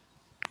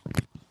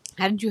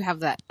how did you have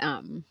that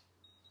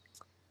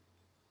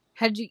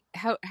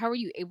how are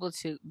you able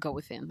to go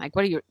within? Like,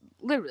 what are your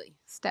literally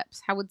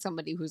steps? How would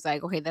somebody who's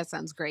like, okay, that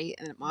sounds great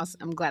and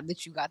I'm glad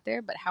that you got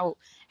there, but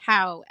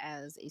how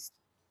as a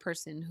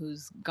person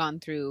who's gone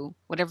through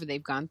whatever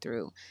they've gone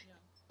through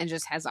and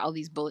just has all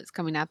these bullets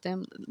coming at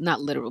them,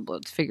 not literal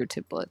bullets,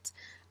 figurative bullets,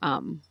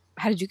 how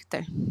did you get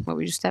there? What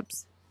were your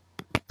steps?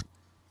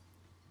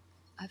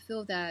 I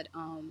feel that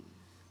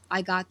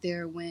I got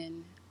there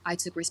when I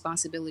took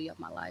responsibility of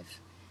my life.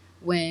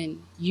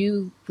 when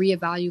you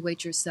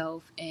reevaluate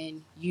yourself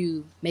and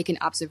you make an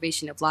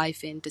observation of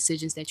life and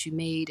decisions that you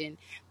made and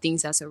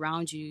things that's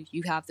around you,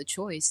 you have the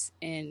choice.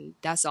 And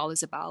that's all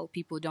it's about.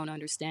 People don't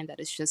understand that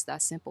it's just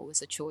that simple.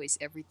 It's a choice.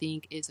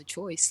 Everything is a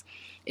choice.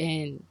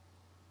 And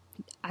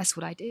that's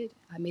what I did.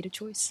 I made a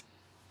choice.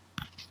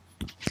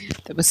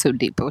 That was so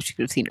deep. I wish you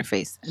could have seen her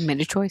face. I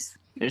made a choice.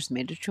 I just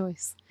made a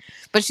choice.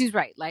 But she's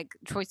right. Like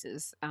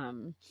choices. Oh,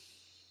 I'm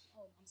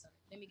sorry.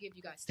 Let me give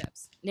you guys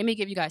steps. Let me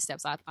give you guys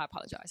steps. I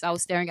apologize. I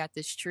was staring at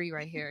this tree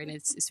right here, and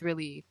it's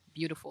really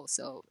beautiful.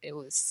 So it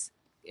was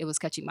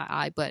catching my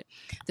eye. But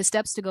the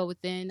steps to go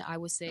within, I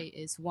would say,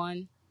 is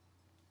one,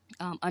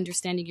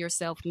 understanding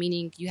yourself,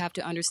 meaning you have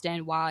to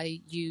understand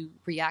why you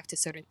react to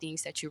certain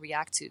things that you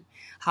react to.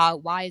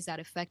 Why is that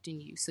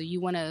affecting you? So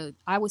you want to,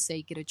 I would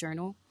say, get a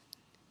journal.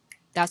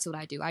 That's what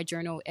I do. I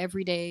journal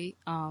every day,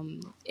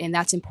 and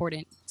that's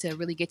important to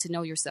really get to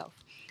know yourself.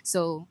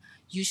 So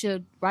you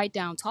should write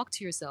down, talk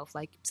to yourself.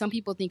 Like some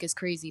people think it's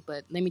crazy,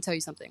 but let me tell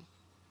you something.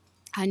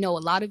 I know a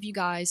lot of you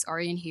guys are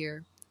in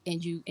here,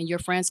 and your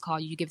friends call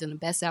you, you give them the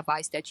best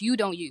advice that you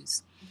don't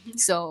use.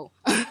 So,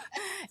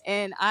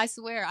 and I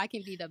swear I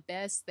can be the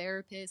best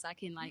therapist. I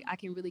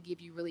can really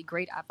give you really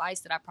great advice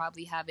that I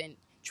probably haven't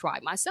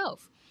tried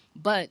myself.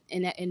 But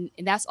and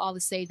that's all to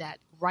say that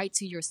write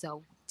to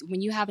yourself. When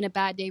you're having a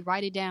bad day,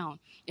 write it down,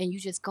 and you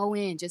just go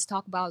in, just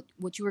talk about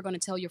what you were going to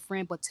tell your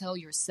friend, but tell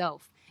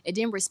yourself, and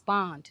then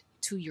respond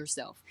to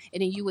yourself,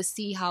 and then you would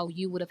see how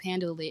you would have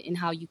handled it and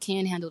how you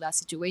can handle that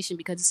situation,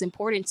 because it's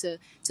important to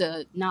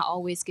not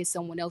always get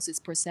someone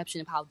else's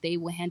perception of how they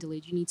will handle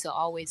it. You need to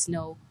always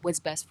know what's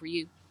best for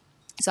you.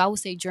 So I would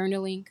say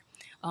journaling,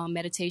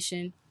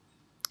 meditation,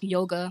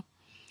 yoga,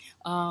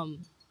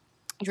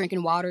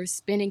 drinking water,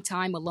 spending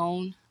time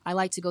alone. I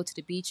like to go to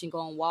the beach and go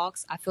on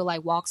walks. I feel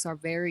like walks are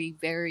very,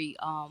 very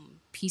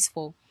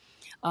peaceful.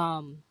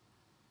 Um,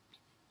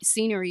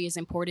 Scenery is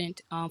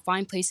important.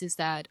 Find places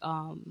that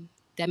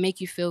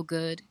make you feel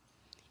good.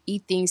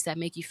 Eat things that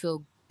make you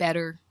feel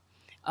better.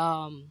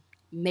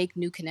 Make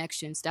new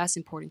connections. That's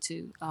important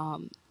too.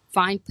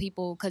 Find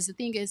people, because the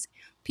thing is,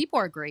 people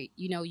are great.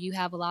 You know, you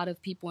have a lot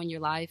of people in your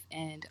life,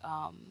 and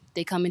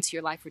they come into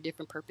your life for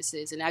different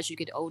purposes. And as you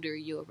get older,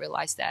 you'll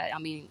realize that. I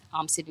mean,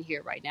 I'm sitting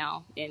here right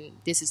now, and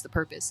this is the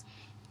purpose.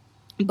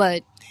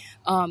 But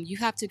you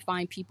have to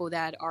find people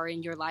that are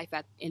in your life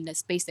in the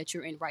space that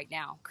you're in right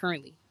now,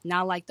 currently.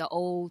 Not like the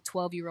old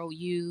 12-year-old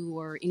you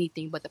or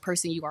anything, but the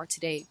person you are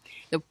today,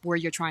 where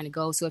you're trying to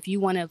go. So if you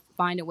want to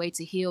find a way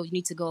to heal, you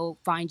need to go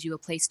find you a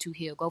place to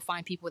heal. Go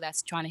find people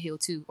that's trying to heal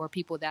too, or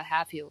people that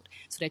have healed,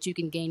 so that you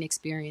can gain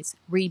experience.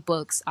 Read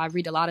books. I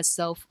read a lot of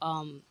self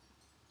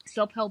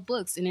help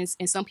books,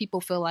 and some people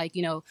feel like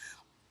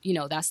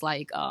that's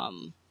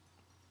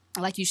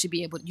like you should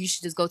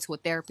just go to a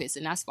therapist,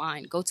 and that's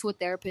fine. Go to a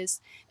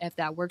therapist if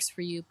that works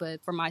for you.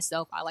 But for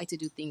myself, I like to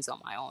do things on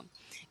my own,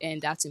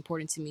 and that's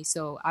important to me.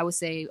 So I would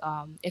say,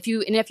 if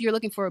you're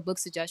looking for a book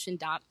suggestion,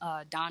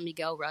 Don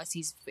Miguel Ruiz,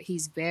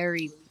 he's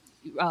very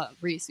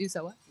Ruiz. You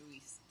said what?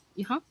 Ruiz.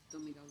 Huh?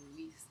 Don Miguel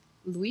Ruiz.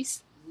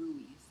 Luis?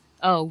 Ruiz.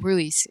 Oh,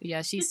 Ruiz.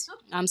 Yeah, she's.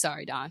 I'm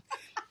sorry, Don.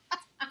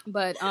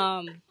 But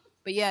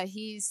yeah,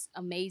 he's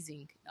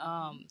amazing.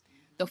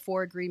 The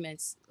Four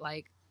Agreements,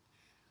 like,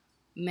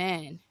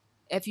 man,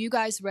 if you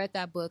guys read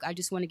that book, I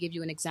just want to give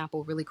you an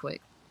example really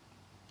quick.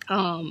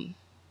 Don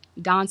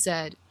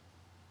said,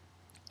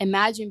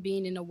 imagine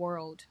being in a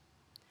world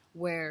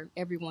where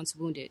everyone's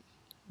wounded,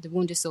 the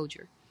wounded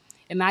soldier.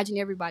 Imagine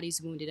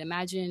everybody's wounded.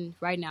 Imagine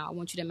right now, I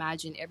want you to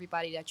imagine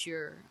everybody that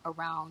you're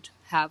around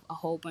have a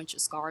whole bunch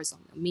of scars on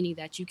them, meaning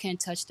that you can't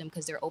touch them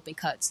because they're open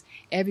cuts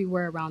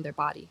everywhere around their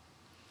body.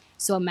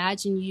 So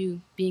imagine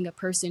you being a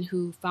person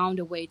who found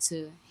a way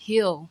to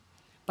heal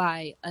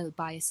by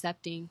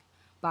accepting,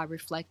 by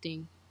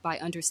reflecting, by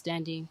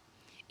understanding,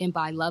 and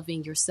by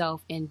loving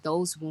yourself, and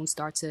those wounds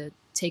start to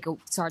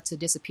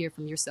disappear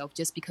from yourself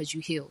just because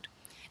you healed.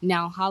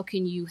 Now, how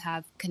can you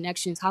have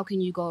connections? How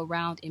can you go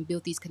around and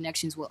build these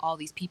connections with all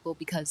these people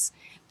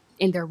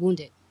and they're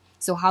wounded?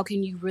 So how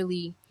can you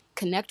really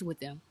connect with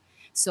them?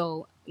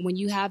 So when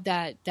you have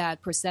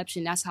that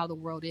perception, that's how the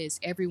world is.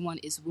 Everyone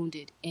is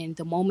wounded, and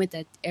the moment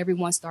that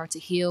everyone starts to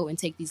heal and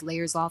take these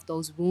layers off,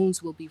 those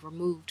wounds will be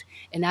removed.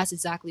 And that's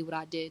exactly what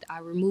I did. I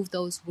removed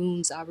those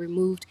wounds. I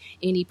removed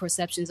any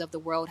perceptions of the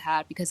world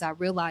had, because I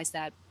realized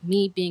that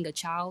me being a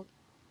child,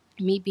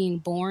 me being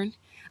born,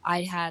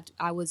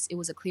 it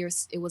was a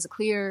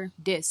clear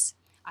disk.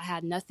 I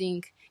had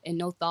nothing and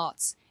no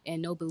thoughts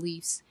and no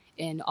beliefs,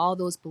 and all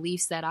those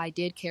beliefs that I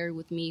did carry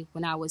with me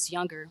when I was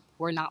younger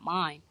were not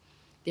mine.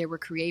 They were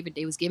created.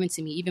 They was given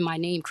to me. Even my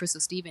name,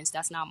 Crystal Stevens,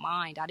 that's not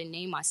mine. I didn't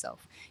name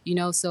myself.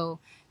 So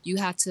you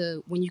have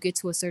to, when you get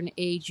to a certain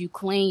age, you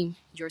claim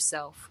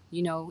yourself.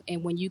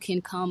 And when you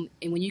can come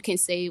and when you can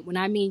say,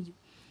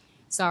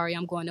 sorry,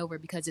 I'm going over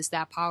because it's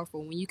that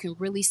powerful. When you can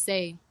really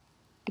say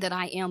that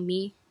I am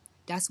me,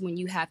 that's when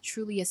you have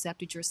truly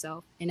accepted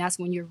yourself, and that's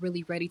when you're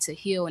really ready to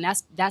heal, and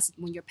that's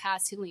when you're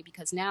past healing.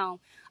 Because now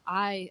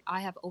I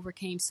have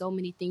overcame so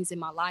many things in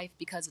my life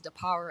because of the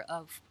power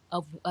of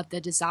the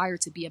desire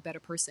to be a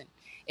better person.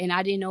 And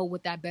I didn't know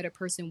what that better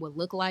person would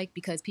look like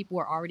because people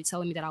were already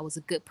telling me that I was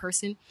a good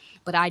person,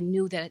 but I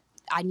knew that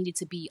I needed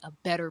to be a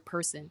better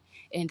person,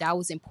 and that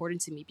was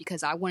important to me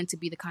because I wanted to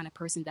be the kind of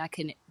person that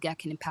can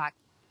impact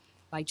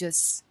like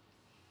just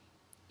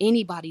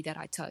anybody that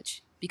I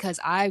touch, because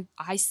I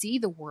see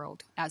the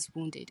world as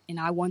wounded, and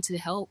I want to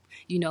help,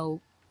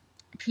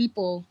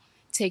 people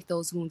take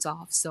those wounds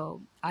off.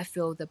 So I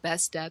feel the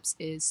best steps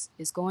is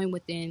going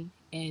within,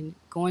 and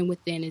going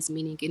within is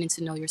meaning getting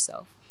to know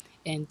yourself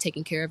and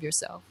taking care of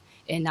yourself,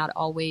 and not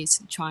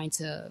always trying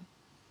to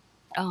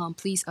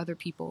please other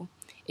people,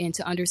 and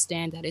to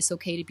understand that it's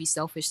okay to be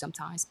selfish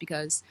sometimes,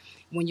 because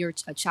when you're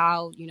a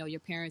child, your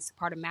parents,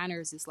 part of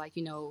manners is like,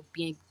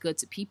 being good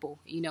to people,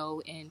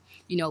 and,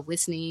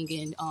 listening,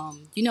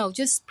 and,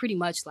 just pretty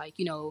much like,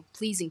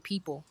 pleasing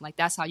people. Like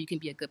that's how you can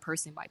be a good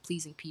person, by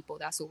pleasing people.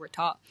 That's what we're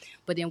taught.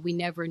 But then we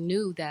never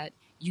knew that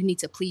you need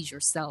to please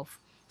yourself.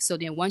 So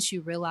then once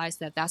you realize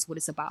that that's what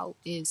it's about,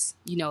 is,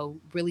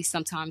 really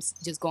sometimes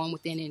just going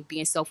within and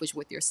being selfish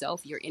with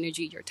yourself, your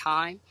energy, your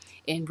time,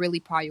 and really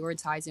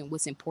prioritizing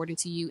what's important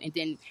to you. And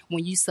then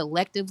when you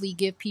selectively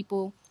give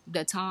people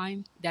the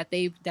time that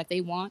they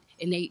want,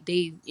 and that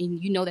they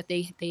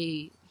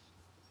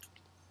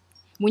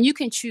when you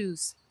can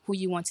choose who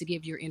you want to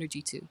give your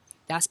energy to,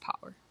 that's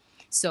power.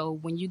 So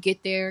when you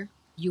get there,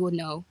 you will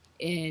know.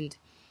 And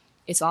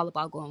it's all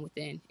about going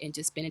within and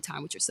just spending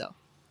time with yourself.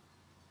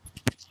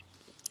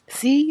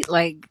 See,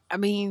 like, I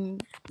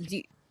mean,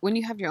 when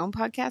you have your own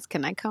podcast,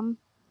 can I come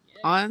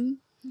on?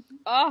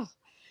 Oh,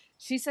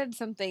 she said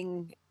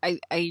something.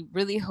 I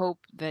really hope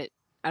that,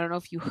 I don't know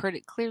if you heard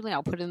it clearly.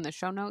 I'll put it in the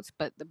show notes.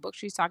 But the book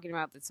she's talking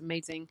about that's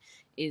amazing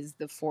is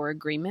The Four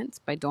Agreements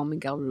by Don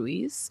Miguel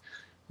Ruiz.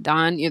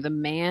 Don, you're the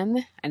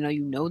man. I know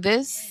you know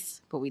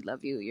this, but we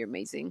love you. You're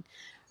amazing.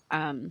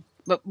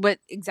 But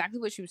exactly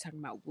what she was talking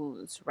about,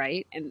 wounds,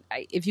 right? And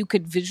if you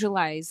could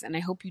visualize, and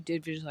I hope you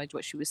did visualize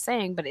what she was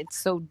saying, but it's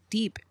so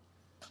deep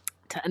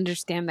to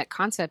understand that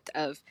concept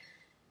of,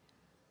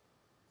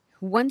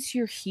 once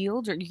you're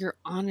healed or you're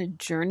on a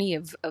journey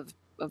of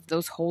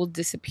those holes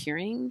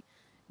disappearing,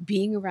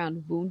 being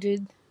around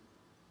wounded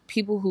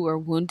people who are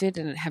wounded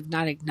and have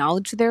not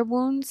acknowledged their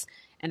wounds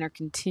and are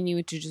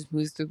continuing to just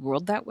move through the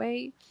world that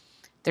way,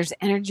 there's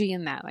energy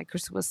in that. Like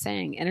Crystal was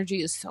saying,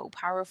 energy is so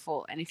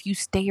powerful. And if you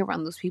stay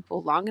around those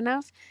people long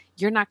enough,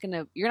 you're not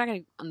gonna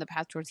on the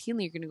path towards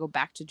healing. You're gonna go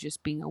back to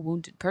just being a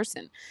wounded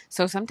person.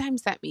 So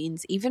sometimes that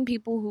means even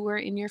people who are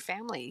in your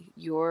family,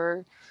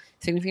 your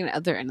significant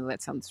other. I know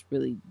that sounds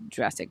really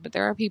drastic, but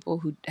there are people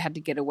who had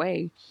to get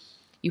away.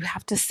 You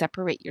have to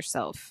separate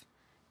yourself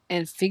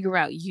and figure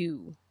out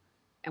you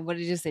and what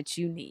it is that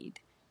you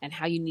need and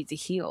how you need to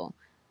heal.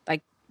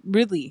 Like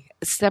really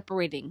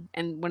separating.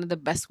 And one of the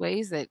best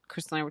ways that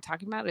Crystal and I were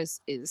talking about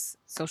is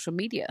social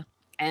media.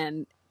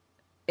 And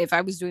if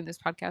I was doing this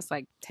podcast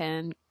like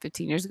 10,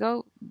 15 years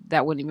ago,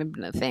 that wouldn't even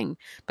been a thing.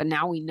 But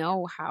now we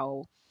know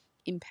how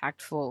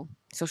impactful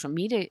social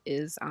media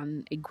is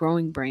on a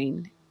growing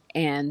brain.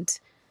 And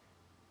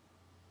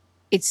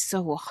it's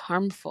so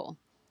harmful,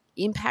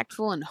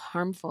 impactful and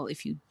harmful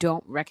if you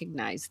don't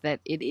recognize that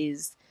it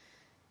is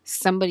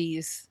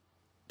somebody's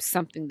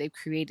something they've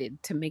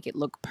created to make it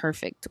look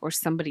perfect, or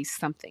somebody's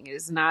something. It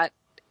is not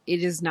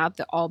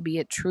the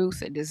albeit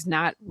truth. It is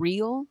not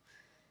real.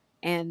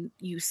 And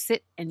you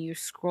sit and you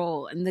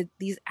scroll, and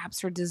these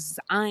apps are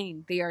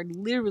designed. They are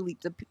literally,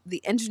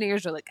 the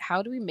engineers are like,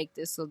 how do we make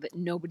this so that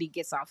nobody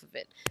gets off of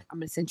it? I'm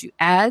going to send you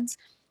ads.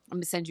 I'm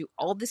going to send you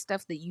all this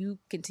stuff that you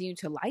continue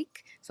to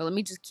like. So let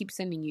me just keep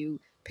sending you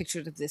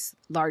pictures of this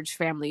large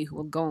family who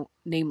will go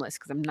nameless,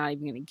 because I'm not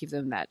even going to give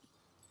them that.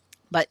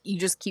 But you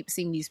just keep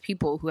seeing these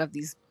people who have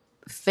these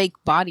fake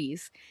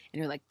bodies,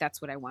 and you're like,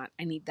 that's what I want.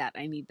 I need that.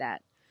 I need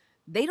that.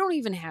 They don't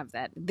even have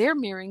that. They're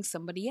mirroring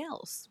somebody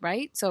else,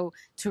 right? So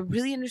to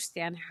really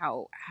understand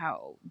how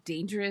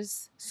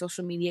dangerous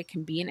social media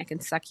can be, and it can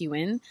suck you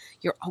in,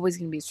 you're always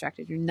going to be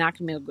distracted. You're not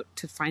going to be able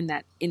to find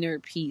that inner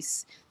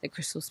peace that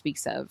Crystal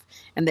speaks of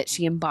and that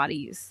she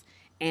embodies.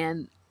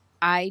 And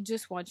I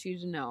just want you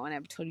to know, and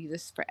I've told you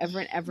this forever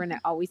and ever, and I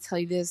always tell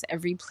you this,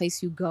 every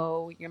place you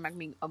go, you're making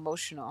me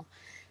emotional,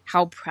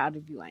 how proud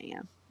of you I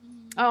am.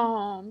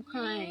 Oh, I'm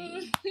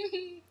crying.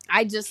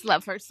 I just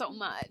love her so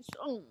much.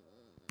 Oh.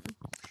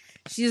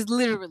 She's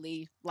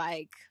literally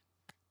like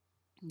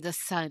the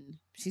sun.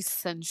 She's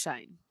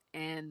sunshine.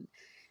 And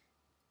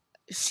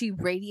she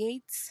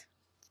radiates,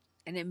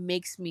 and it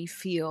makes me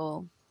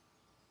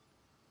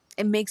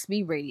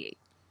radiate.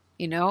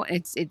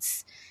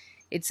 It's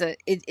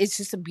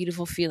just a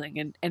beautiful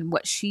feeling. And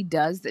what she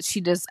does, that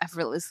she does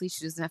effortlessly,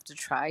 she doesn't have to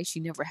try. She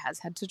never has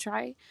had to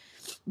try.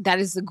 That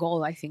is the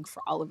goal, I think,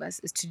 for all of us,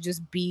 is to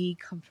just be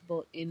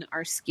comfortable in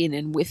our skin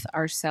and with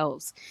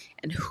ourselves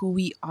and who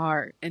we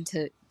are, and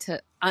to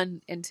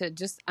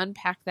just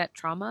unpack that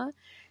trauma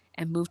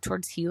and move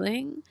towards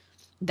healing.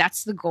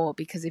 That's the goal,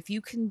 because if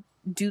you can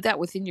do that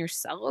within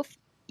yourself,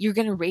 you're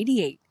going to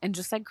radiate. And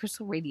just like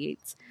Crystal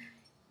radiates,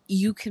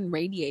 you can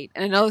radiate.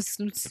 And I know it's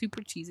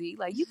super cheesy,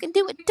 like you can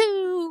do it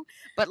too,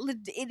 but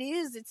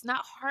it's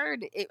not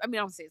hard. I mean,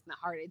 I don't say it's not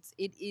hard.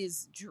 It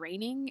is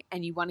draining,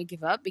 and you want to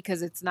give up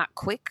because it's not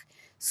quick.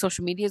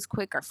 Social media is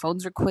quick. Our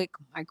phones are quick.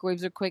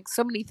 Microwaves are quick.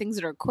 So many things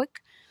that are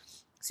quick.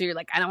 So you're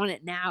like, I don't want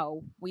it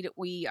now.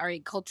 We are a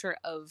culture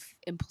of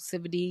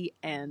impulsivity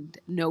and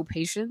no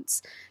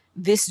patience.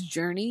 This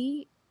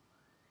journey,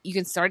 you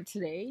can start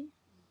today,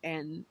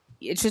 and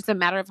it's just a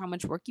matter of how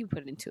much work you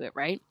put into it,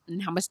 right?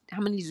 And how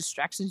many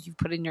distractions you've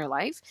put in your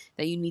life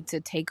that you need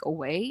to take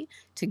away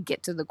to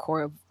get to the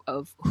core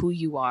of who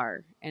you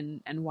are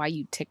and why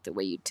you tick the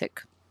way you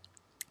tick.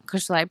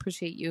 Crystal, I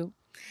appreciate you.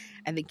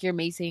 I think you're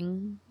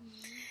amazing.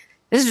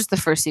 This is just the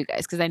first, you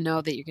guys, because I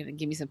know that you're going to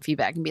give me some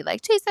feedback and be like,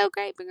 she's so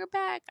great, bring her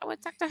back. I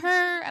want to talk to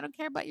her. I don't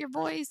care about your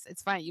voice.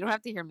 It's fine. You don't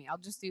have to hear me. I'll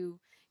just give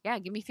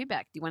me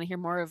feedback. Do you want to hear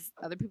more of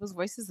other people's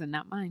voices and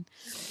not mine?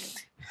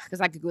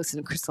 Because I could listen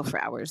to Crystal for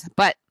hours.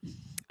 But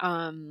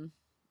I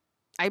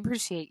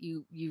appreciate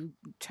you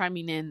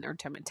chiming in or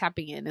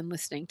tapping in and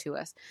listening to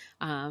us.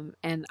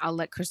 And I'll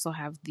let Crystal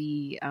have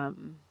the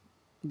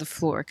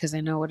floor, because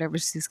I know whatever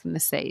she's going to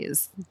say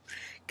is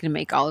going to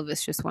make all of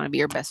us just want to be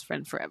your best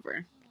friend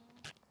forever.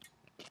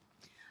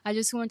 I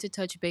just want to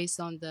touch base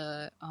on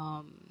the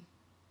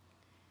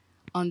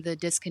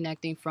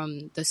disconnecting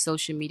from the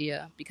social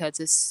media,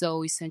 because it's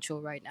so essential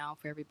right now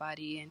for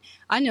everybody. And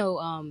I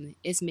know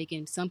it's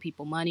making some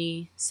people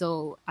money,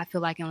 so I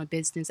feel like on a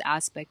business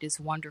aspect it's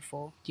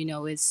wonderful.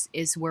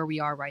 It's where we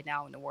are right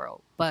now in the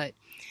world. But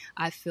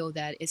I feel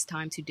that it's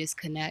time to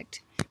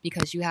disconnect,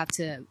 because you have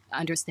to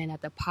understand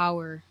that the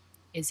power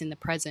is in the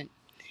present.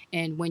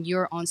 And when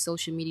you're on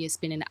social media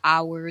spending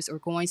hours or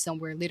going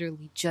somewhere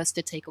literally just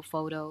to take a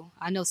photo,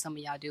 I know some of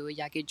y'all do it.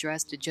 Y'all get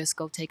dressed to just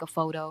go take a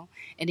photo.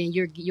 And then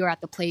you're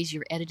at the place,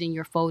 you're editing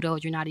your photo.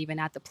 You're not even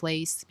at the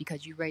place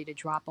because you're ready to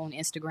drop on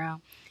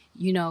Instagram.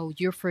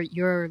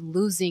 You're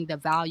losing the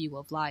value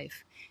of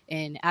life.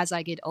 And as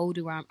I get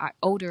older,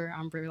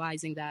 I'm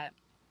realizing that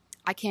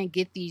I can't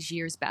get these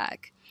years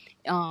back.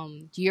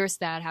 Years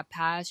that have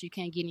passed, you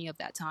can't get any of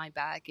that time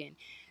back.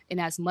 And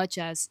as much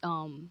as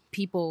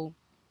people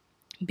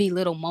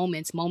belittle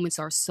moments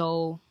are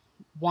so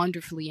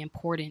wonderfully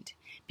important,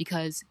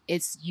 because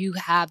you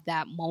have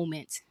that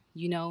moment.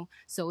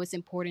 So it's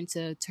important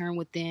to turn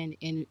within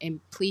and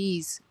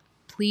please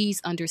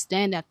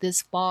understand that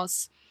this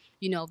false,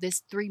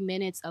 this 3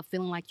 minutes of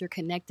feeling like you're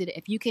connected,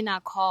 if you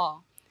cannot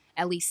call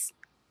at least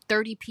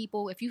 30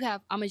 people, I'm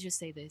gonna just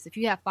say this, if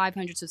you have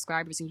 500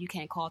 subscribers and you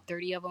can't call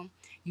 30 of them,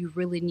 you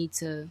really need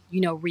to,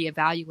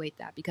 reevaluate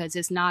that, because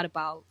it's not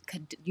about,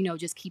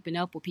 just keeping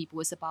up with people.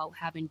 It's about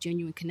having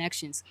genuine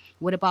connections.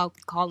 What about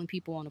calling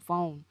people on the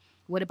phone?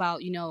 What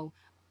about,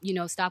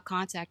 stop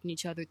contacting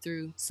each other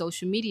through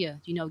social media,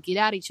 get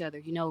at each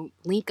other,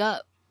 link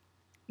up.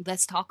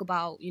 Let's talk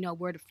about,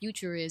 where the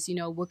future is,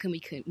 what can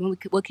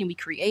we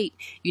create,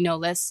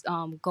 let's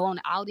go on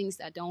outings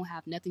that don't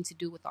have nothing to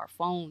do with our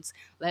phones.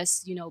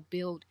 Let's,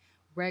 build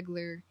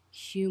regular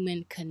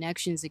human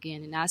connections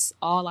again. And that's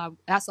all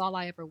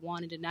I ever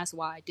wanted, and that's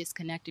why I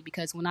disconnected,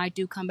 because when I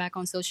do come back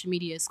on social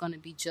media, it's going to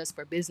be just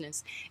for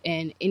business.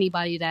 And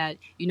anybody that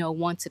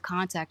wants to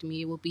contact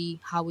me, it will be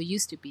how it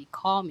used to be.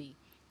 Call me,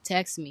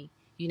 text me,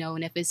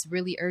 and if it's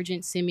really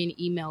urgent, send me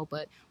an email.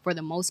 But for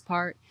the most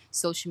part,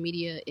 social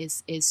media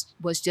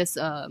was just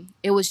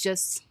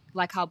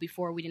like how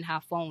before we didn't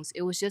have phones.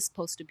 It was just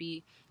supposed to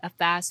be a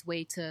fast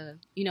way to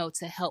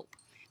help,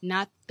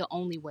 not the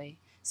only way.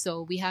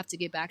 So we have to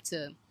get back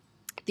to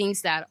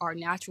things that are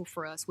natural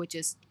for us, which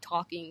is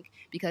talking.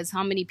 Because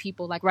how many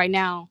people, like right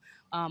now,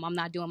 I'm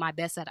not doing my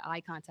best at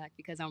eye contact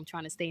because I'm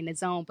trying to stay in the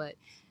zone, but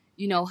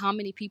how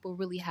many people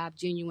really have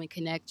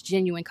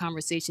genuine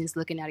conversations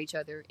looking at each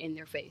other in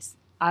their face,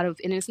 and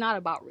it's not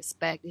about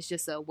respect. It's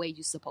just a way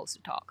you're supposed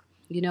to talk.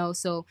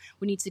 So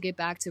we need to get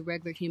back to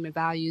regular human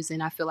values,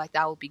 and I feel like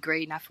that would be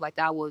great, and I feel like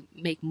that would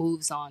make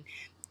moves on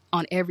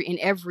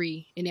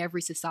every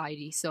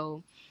society.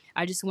 So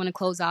I just want to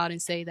close out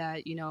and say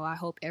that I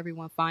hope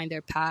everyone find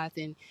their path,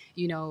 and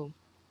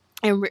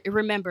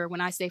remember,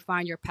 when I say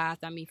find your path,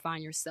 I mean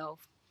find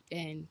yourself,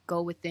 and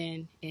go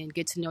within and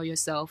get to know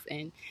yourself,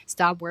 and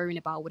stop worrying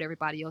about what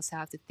everybody else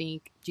have to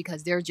think,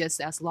 because they're just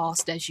as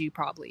lost as you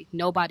probably.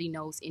 Nobody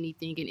knows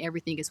anything, and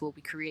everything is what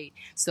we create.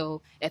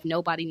 So if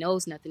nobody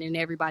knows nothing and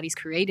everybody's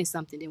creating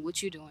something, then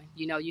what you doing?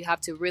 You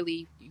have to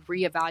really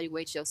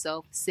reevaluate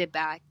yourself, sit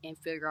back and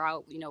figure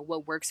out,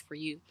 what works for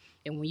you.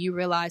 And when you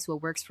realize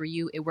what works for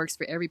you, it works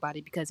for everybody,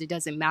 because it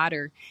doesn't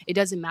matter.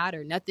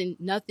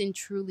 Nothing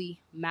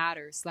truly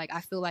matters. Like,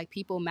 I feel like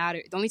people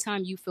matter. The only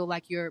time you feel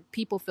like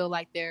people feel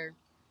like their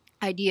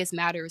ideas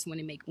matter is when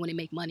it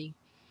make money.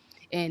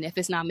 And if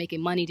it's not making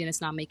money, then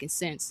it's not making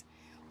sense.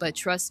 But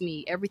trust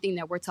me, everything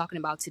that we're talking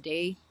about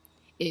today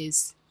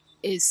is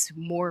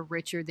more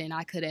richer than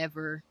I could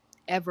ever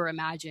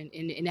imagine.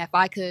 And if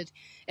I could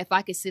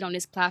sit on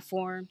this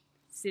platform,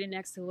 sitting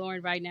next to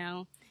Lauren right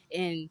now,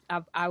 and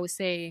I would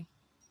say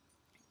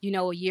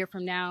a year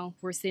from now,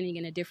 we're sitting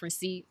in a different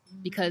seat,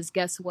 because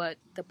guess what?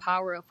 The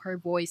power of her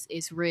voice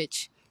is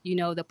rich.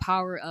 The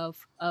power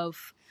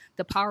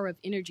of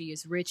energy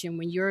is rich, and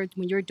when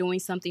you're doing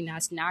something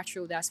that's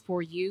natural, that's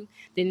for you,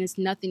 then it's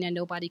nothing that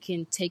nobody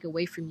can take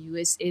away from you.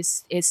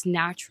 It's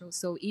natural.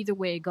 So either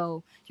way it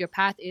go, your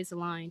path is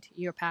aligned.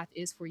 Your path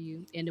is for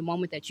you. And the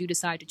moment that you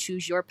decide to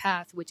choose your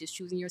path, which is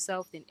choosing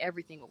yourself, then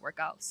everything will work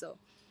out. So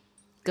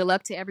good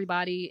luck to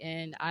everybody,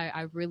 and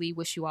I really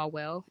wish you all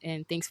well.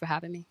 And thanks for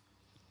having me.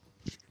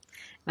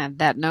 And on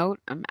that note,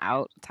 I'm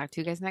out. Talk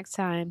to you guys next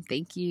time.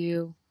 Thank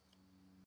you.